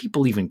 or do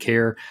people even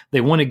care? They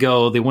want to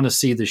go, they want to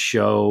see the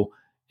show,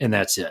 and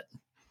that's it.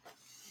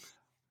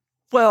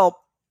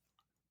 Well,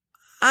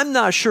 I'm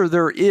not sure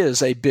there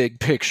is a big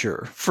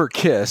picture for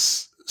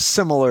KISS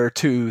similar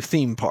to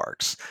theme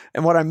parks.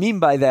 And what I mean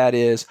by that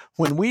is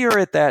when we are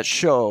at that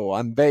show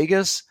on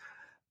Vegas,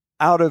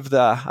 out of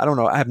I don't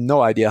know, I have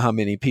no idea how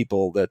many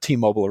people the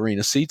T-Mobile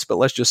Arena seats, but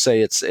let's just say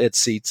it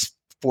seats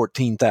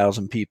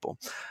 14,000 people.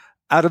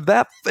 Out of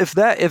that,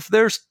 if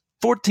there's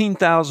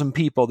 14,000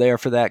 people there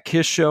for that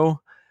KISS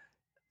show,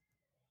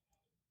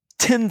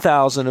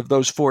 10,000 of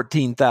those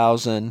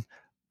 14,000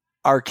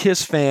 are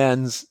KISS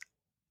fans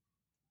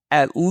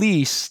at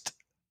least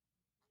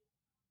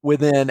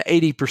within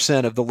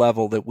 80% of the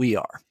level that we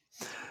are,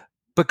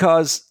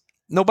 because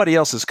nobody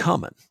else is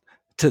coming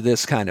to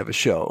this kind of a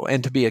show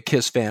and to be a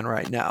KISS fan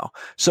right now.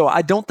 So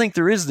I don't think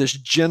there is this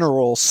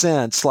general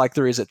sense like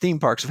there is at theme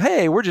parks of,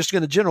 hey, we're just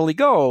going to generally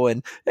go.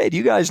 And hey, do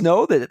you guys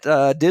know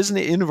that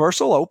Disney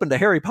Universal opened a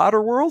Harry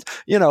Potter world?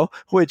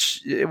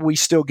 Which we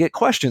still get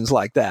questions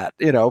like that,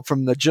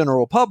 from the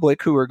general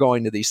public who are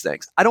going to these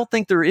things. I don't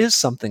think there is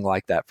something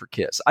like that for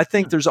KISS. I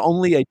think there's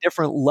only a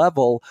different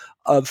level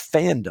of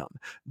fandom.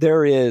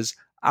 There is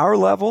our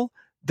level.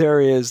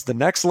 There is the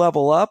next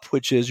level up,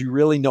 which is you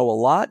really know a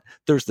lot.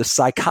 There's the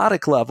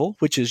psychotic level,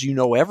 which is you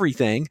know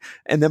everything.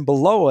 And then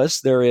below us,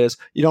 there is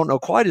you don't know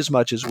quite as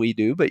much as we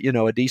do, but you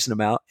know a decent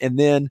amount. And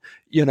then,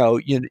 you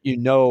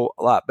know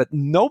a lot. But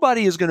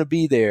nobody is going to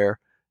be there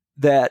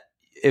that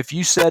if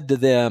you said to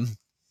them,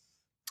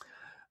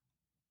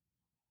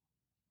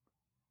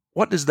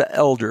 what does the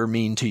elder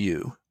mean to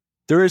you?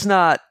 There is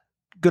not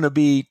going to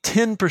be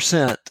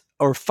 10%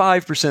 or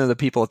 5% of the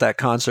people at that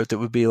concert that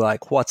would be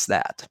like, what's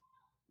that?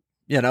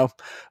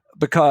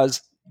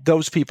 Because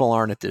those people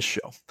aren't at this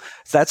show.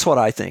 That's what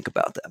I think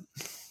about that.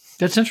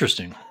 That's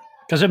interesting.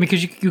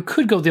 Because you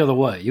could go the other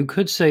way. You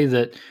could say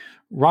that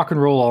Rock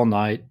and Roll All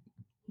Night,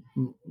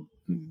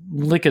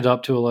 Lick It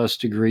Up to a less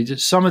degree.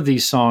 Some of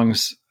these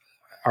songs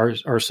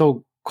are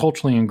so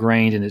culturally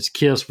ingrained, and it's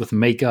KISS with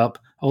makeup.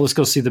 Oh, let's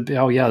go see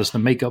it's the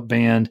makeup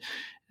band.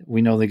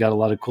 We know they got a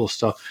lot of cool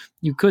stuff.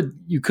 You could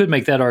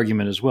make that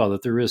argument as well,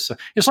 that there is.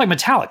 It's like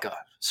Metallica.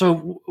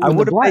 So I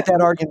would have made that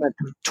argument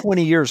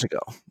 20 years ago.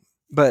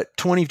 But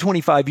 20,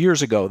 25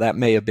 years ago, that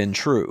may have been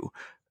true.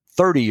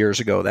 30 years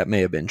ago, that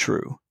may have been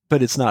true.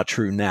 But it's not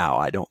true now,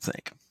 I don't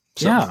think.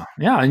 So,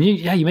 Yeah. And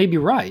you may be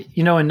right.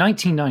 In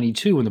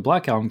 1992, when the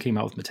Black Album came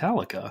out with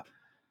Metallica,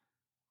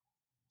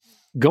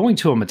 going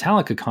to a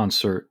Metallica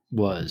concert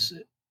was,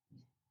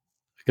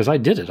 because I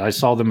did it. I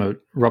saw them at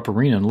Rupp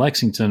Arena in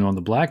Lexington on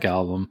the Black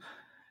Album,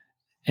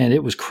 and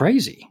it was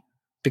crazy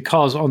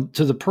because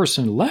to the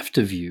person left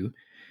of you,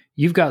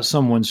 you've got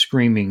someone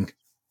screaming,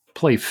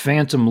 play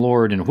Phantom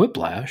Lord and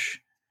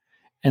Whiplash,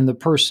 and the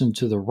person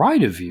to the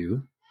right of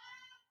you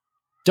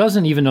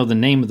doesn't even know the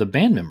name of the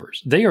band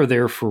members. They are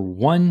there for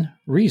one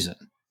reason,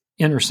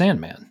 Enter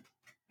Sandman.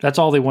 That's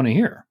all they want to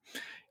hear,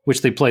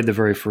 which they played the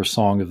very first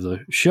song of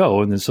the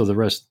show. And then so the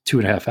rest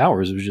 2.5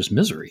 hours, it was just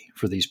misery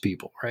for these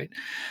people, right?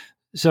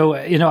 So,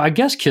 I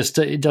guess Kiss,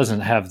 it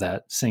doesn't have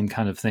that same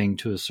kind of thing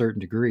to a certain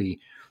degree.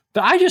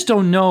 But I just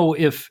don't know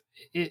if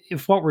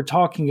what we're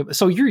talking about.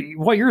 So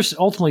what you're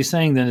ultimately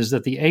saying then is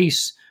that the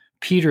Ace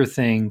Peter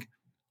thing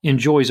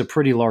enjoys a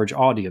pretty large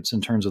audience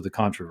in terms of the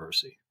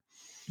controversy.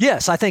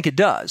 Yes, I think it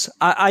does.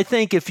 I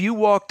think if you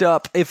walked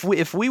up, if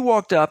we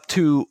walked up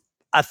to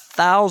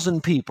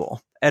 1,000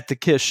 people at the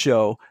Kiss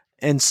show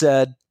and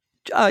said,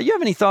 "You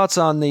have any thoughts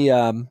on the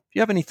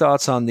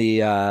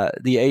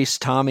Ace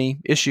Tommy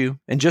issue?"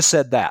 and just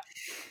said that,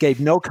 gave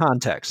no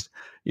context.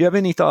 You have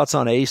any thoughts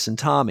on Ace and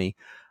Tommy?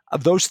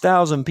 Of those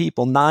 1,000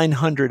 people,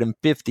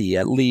 950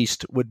 at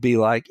least would be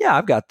like, "Yeah,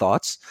 I've got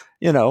thoughts.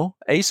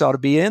 Ace ought to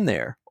be in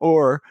there,"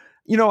 or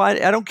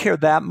I don't care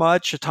that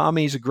much.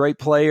 Tommy's a great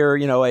player,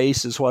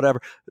 Ace is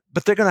whatever,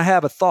 but they're going to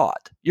have a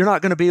thought. You're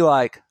not going to be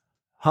like,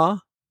 huh?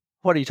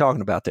 What are you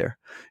talking about there?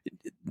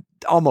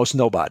 Almost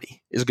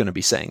nobody is going to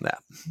be saying that.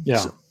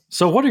 Yeah.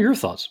 So what are your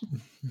thoughts?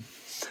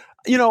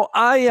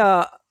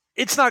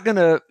 It's not going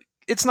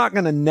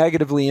to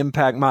negatively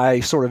impact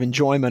my sort of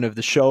enjoyment of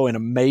the show in a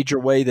major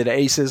way that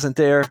Ace isn't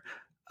there.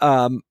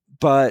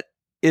 But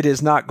it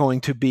is not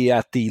going to be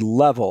at the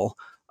level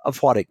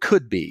of what it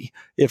could be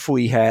if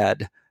we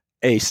had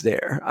Ace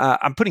there.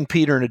 I'm putting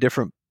Peter in a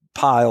different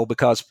pile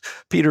because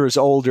Peter is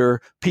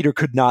older. Peter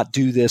could not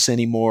do this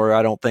anymore,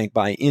 I don't think,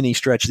 by any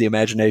stretch of the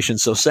imagination.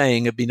 So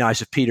saying it'd be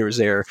nice if Peter is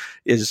there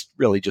is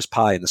really just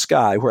pie in the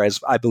sky, whereas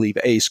I believe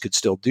Ace could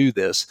still do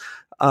this.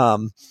 I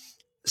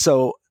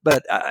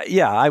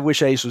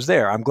wish Ace was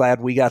there. I'm glad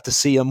we got to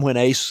see him when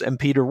Ace and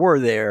Peter were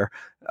there,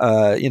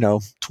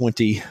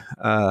 20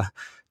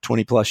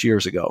 plus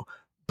years ago.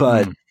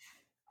 But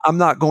I'm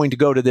not going to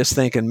go to this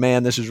thinking,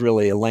 man, this is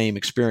really a lame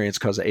experience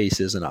because Ace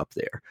isn't up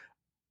there.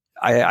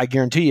 I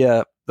guarantee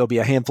you there'll be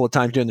a handful of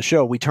times during the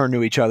show we turn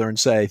to each other and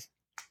say,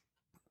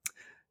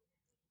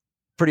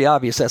 pretty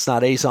obvious that's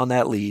not Ace on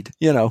that lead,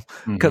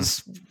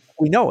 because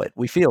we know it,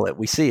 we feel it,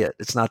 we see it.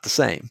 It's not the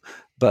same.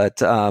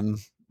 But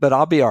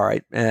I'll be all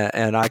right,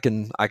 and I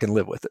can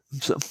live with it.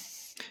 So,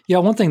 yeah,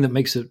 one thing that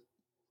makes it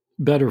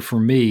better for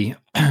me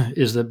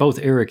is that both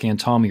Eric and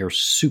Tommy are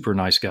super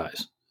nice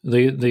guys.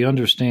 They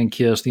understand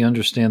Kiss, they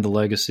understand the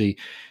legacy.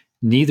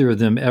 Neither of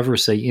them ever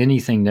say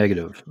anything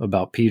negative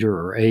about Peter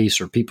or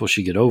Ace or people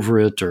should get over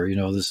it or,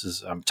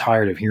 I'm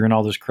tired of hearing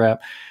all this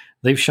crap.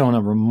 They've shown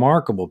a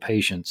remarkable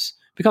patience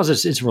because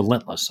it's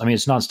relentless. I mean,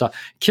 it's nonstop.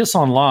 Kiss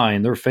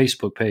Online, their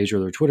Facebook page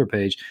or their Twitter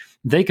page,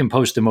 they can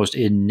post the most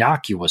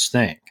innocuous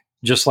thing,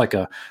 just like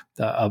a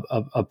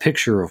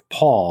picture of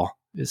Paul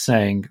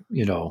saying,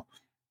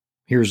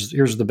 here's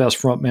the best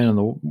front man in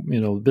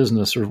the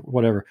business or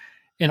whatever.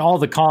 And all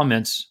the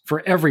comments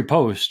for every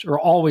post are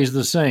always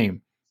the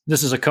same.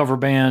 This is a cover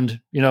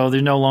band. This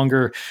is no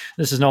longer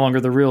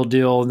the real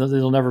deal.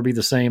 It'll never be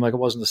the same like it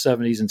was in the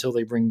 70s until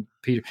they bring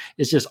Peter.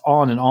 It's just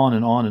on and on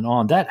and on and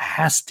on. That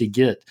has to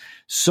get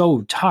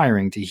so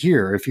tiring to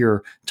hear if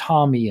you're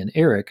Tommy and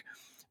Eric,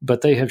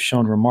 but they have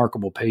shown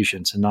remarkable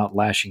patience and not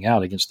lashing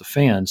out against the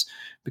fans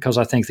because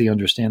I think they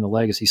understand the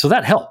legacy. So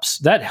that helps.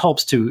 That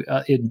helps to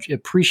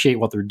appreciate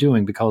what they're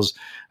doing because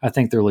I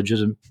think they're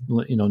legitimate,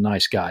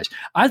 nice guys.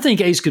 I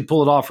think Ace could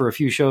pull it off for a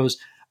few shows.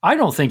 I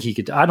don't think he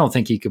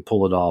could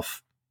pull it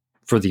off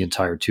for the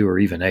entire tour,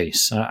 even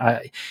Ace.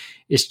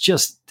 It's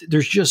just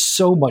there's just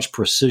so much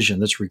precision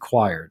that's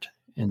required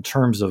in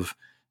terms of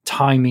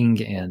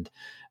timing and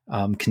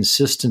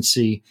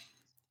consistency.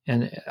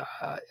 And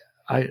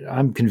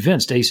I'm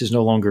convinced Ace is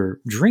no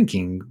longer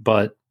drinking,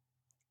 but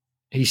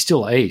he's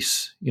still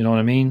Ace. You know what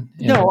I mean?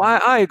 No,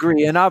 I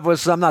agree. And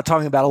I'm not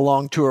talking about a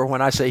long tour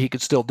when I say he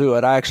could still do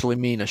it. I actually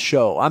mean a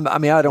show. I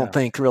don't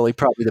think really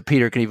probably that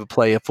Peter can even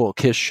play a full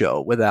Kiss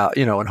show without,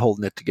 and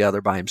holding it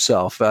together by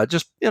himself. That's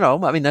just,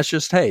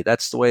 hey,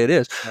 that's the way it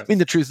is. Right. I mean,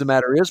 the truth of the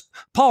matter is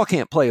Paul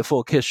can't play a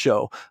full Kiss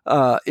show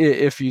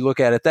if you look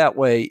at it that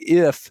way,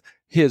 if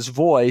his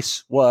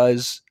voice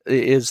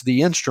is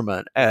the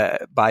instrument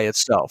by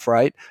itself,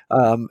 right?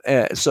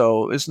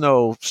 So it's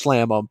no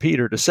slam on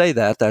Peter to say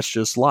that. That's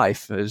just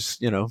life as,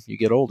 you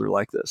get older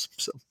like this.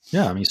 So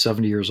yeah, he's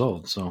 70 years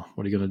old. So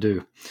what are you going to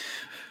do?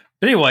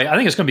 But anyway, I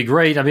think it's going to be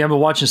great. I've been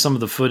watching some of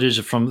the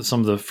footage from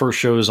some of the first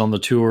shows on the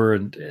tour,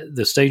 and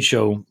the stage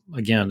show,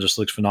 again, just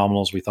looks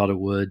phenomenal as we thought it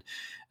would.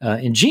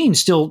 And Gene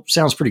still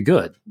sounds pretty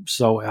good.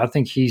 So I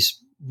think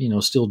he's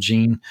still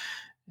Gene,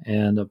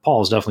 and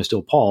Paul is definitely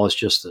still Paul. It's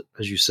just that,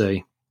 as you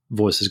say,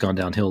 voice has gone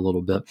downhill a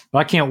little bit. But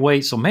I can't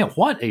wait. So, man,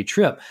 what a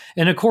trip!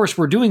 And of course,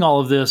 we're doing all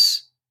of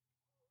this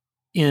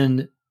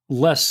in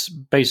less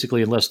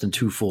than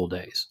 2 full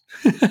days.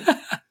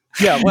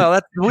 Yeah, well,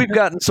 we've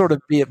gotten sort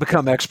of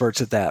become experts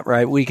at that,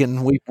 right? We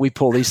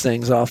pull these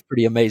things off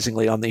pretty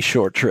amazingly on these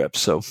short trips.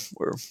 So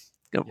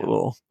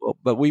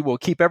but we will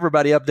keep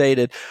everybody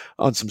updated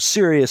on some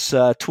serious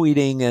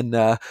tweeting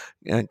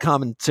and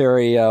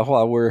commentary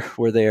while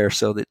we're there,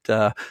 so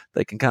that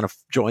they can kind of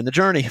join the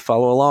journey,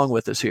 follow along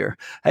with us here.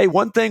 Hey,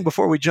 one thing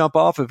before we jump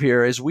off of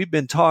here is we've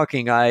been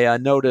talking. I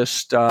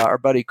noticed our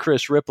buddy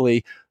Chris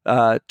Ripley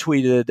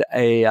tweeted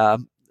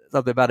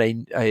something about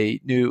a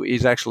new.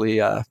 He's actually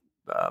a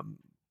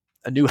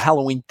new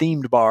Halloween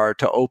themed bar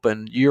to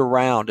open year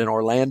round in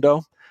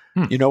Orlando.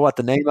 You know what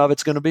the name of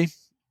it's going to be?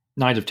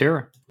 Night of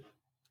Terror.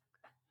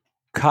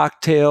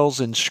 Cocktails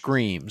and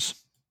Screams.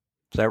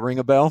 Does that ring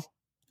a bell?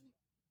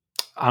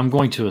 I'm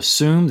going to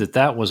assume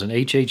that was an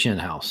HHN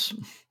house.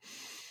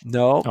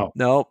 No.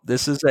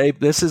 This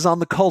is on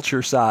the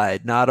culture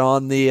side, not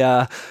on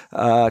the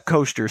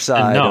coaster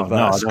side.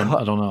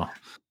 I don't know.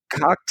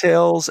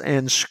 Cocktails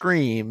and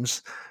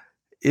Screams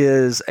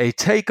is a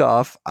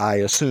takeoff, I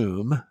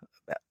assume,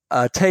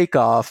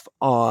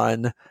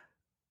 on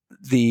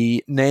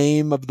the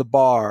name of the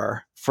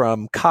bar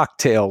from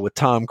Cocktail with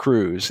Tom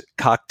Cruise.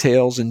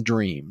 Cocktails and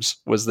Dreams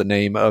was the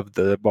name of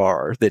the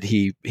bar that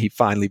he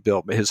finally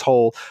built. His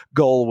whole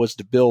goal was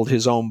to build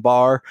his own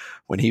bar.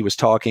 When he was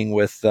talking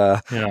with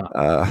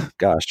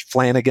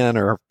Flanagan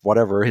or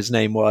whatever his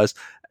name was,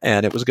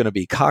 and it was going to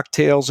be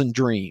Cocktails and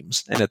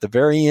Dreams. And at the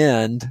very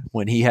end,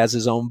 when he has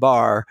his own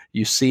bar,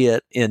 you see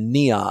it in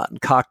neon,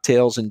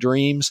 Cocktails and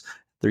Dreams.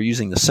 They're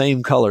using the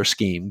same color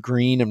scheme,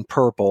 green and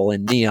purple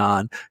and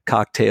neon,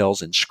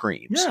 Cocktails and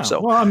Screams. Yeah, so,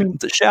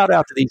 the shout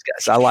out to these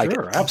guys. I like it.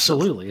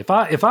 Absolutely. If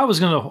I was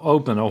going to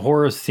open a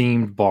horror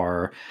themed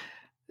bar,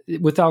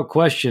 without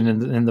question,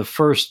 in the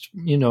first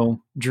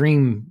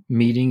dream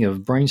meeting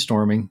of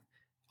brainstorming,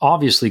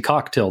 obviously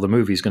Cocktail the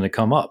movie is going to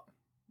come up.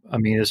 I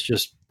mean,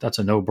 that's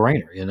a no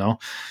brainer,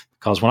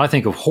 because when I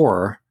think of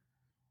horror,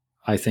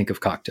 I think of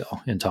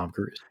Cocktail and Tom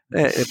Cruise.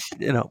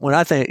 When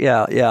I think,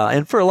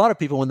 and for a lot of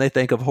people, when they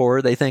think of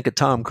horror, they think of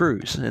Tom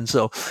Cruise, and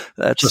so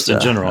that's just in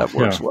general. That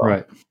works well.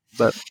 Right.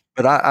 But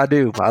I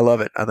do. I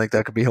love it. I think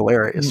that could be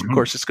hilarious. Mm-hmm. Of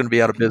course, it's going to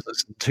be out of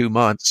business in 2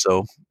 months,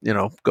 so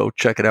go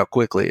check it out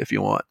quickly if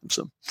you want.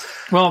 So,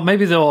 well,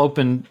 maybe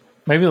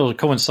it'll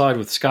coincide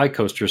with Sky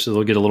Coaster, so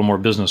they'll get a little more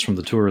business from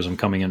the tourism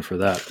coming in for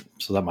that.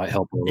 So that might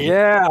help a little.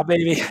 Yeah,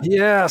 baby.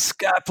 Yeah,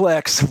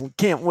 Skyplex. We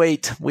can't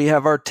wait. We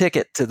have our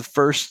ticket to the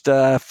first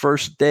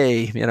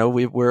day.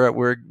 We're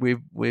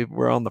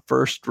on the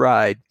first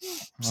ride.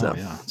 So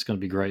yeah, it's going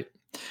to be great.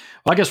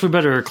 Well, I guess we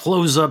better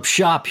close up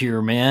shop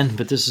here, man.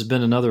 But this has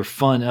been another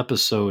fun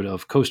episode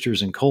of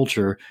Coasters and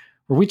Culture,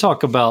 where we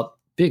talk about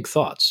big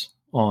thoughts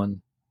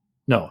on.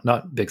 No,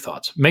 not big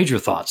thoughts. Major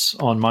thoughts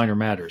on minor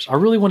matters. I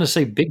really want to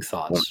say big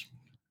thoughts.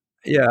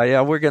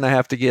 Yeah. We're going to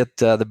have to get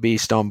the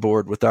Beast on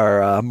board with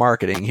our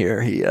marketing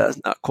here. He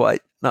not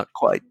quite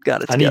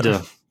got it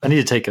together. I need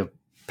to take a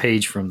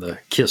page from the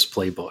KISS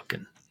playbook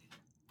and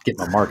get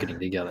my marketing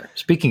together.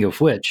 Speaking of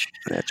which,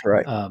 that's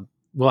right.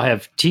 We'll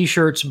have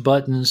T-shirts,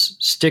 buttons,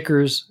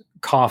 stickers,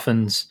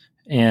 coffins,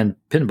 and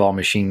pinball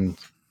machine.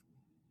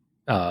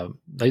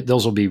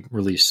 Those will be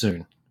released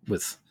soon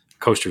with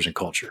Coasters and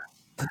Culture.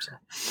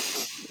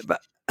 But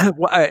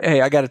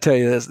I got to tell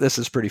you this. This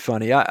is pretty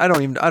funny. I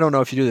don't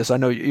know if you do this. I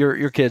know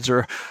your kids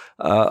are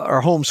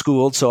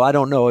homeschooled, so I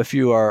don't know if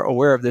you are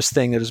aware of this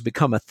thing that has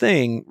become a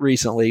thing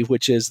recently,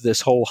 which is this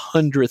whole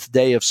 100th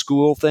day of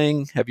school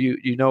thing. Have you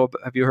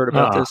heard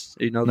about this?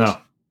 You know this? No.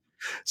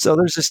 So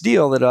there's this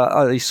deal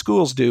that these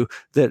schools do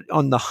that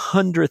on the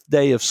 100th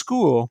day of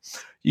school,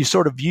 you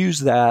sort of use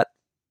that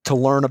to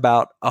learn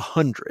about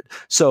 100.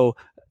 So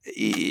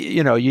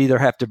you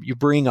either you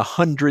bring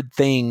 100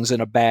 things in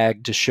a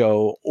bag to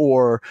show,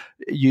 or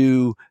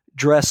you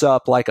dress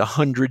up like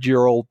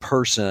 100-year-old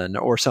person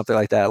or something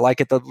like that.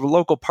 Like at the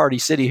local Party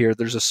City here,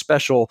 there's a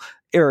special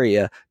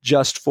area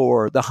just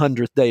for the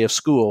 100th day of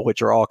school,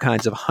 which are all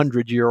kinds of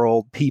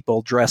 100-year-old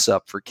people dress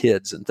up for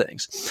kids and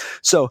things.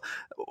 So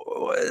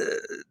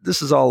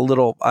this is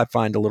all I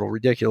find a little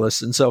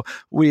ridiculous. And so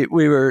we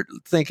were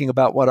thinking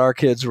about what our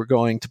kids were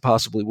going to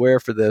possibly wear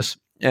for this,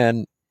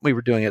 and we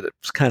were doing it at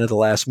kind of the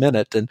last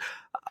minute, and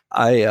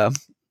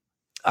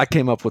I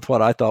came up with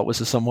what I thought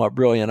was a somewhat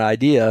brilliant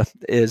idea,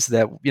 is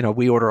that,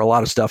 we order a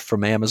lot of stuff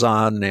from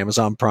Amazon and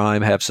Amazon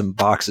Prime, have some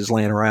boxes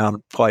laying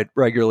around quite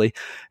regularly.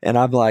 And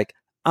I'm like,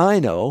 I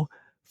know,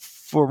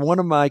 for one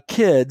of my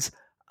kids,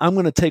 I'm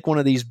going to take one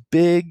of these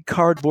big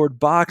cardboard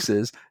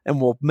boxes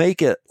and we'll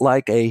make it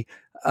like a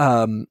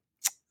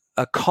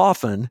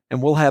coffin,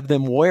 and we'll have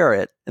them wear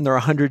it. And they're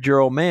a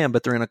 100-year-old man,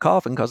 but they're in a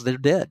coffin because they're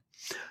dead.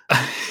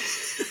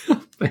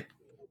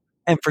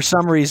 And for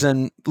some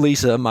reason,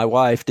 Lisa, my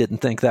wife, didn't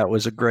think that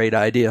was a great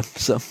idea.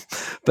 So,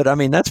 but I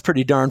mean, that's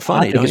pretty darn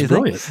funny. I think it's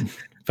brilliant.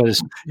 But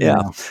it's,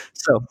 yeah.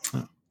 So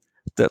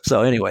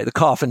So anyway, the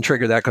coffin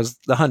triggered that because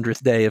the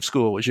 100th day of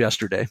school was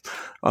yesterday.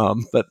 But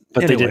But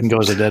anyway. they didn't go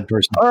as a dead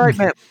person. All right,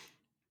 man.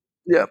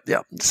 Yeah.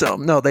 So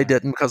no, they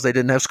didn't because they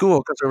didn't have school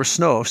because there was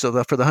snow. So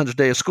for the 100th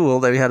day of school,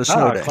 they had a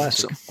snow day.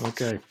 Classic. So.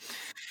 Okay.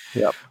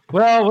 Yep.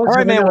 Well, all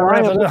right, man.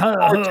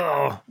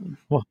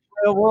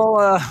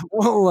 We'll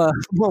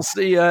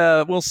see.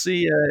 We'll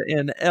see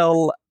in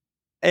LAS,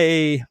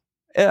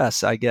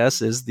 I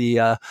guess, is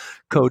the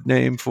code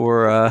name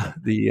for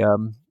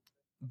the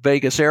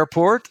Vegas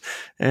airport,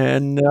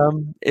 and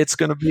it's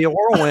going to be a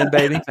whirlwind,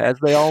 baby, as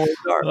they always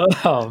are.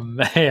 Oh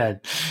man,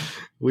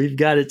 we've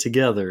got it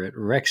together at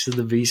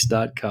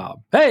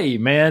rexandthebeast.com. Hey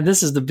man,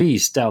 this is the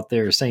Beast out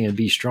there saying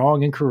be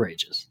strong and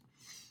courageous.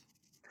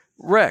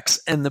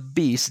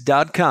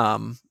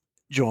 rexandthebeast.com.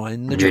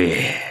 Join the journey.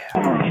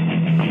 Yeah.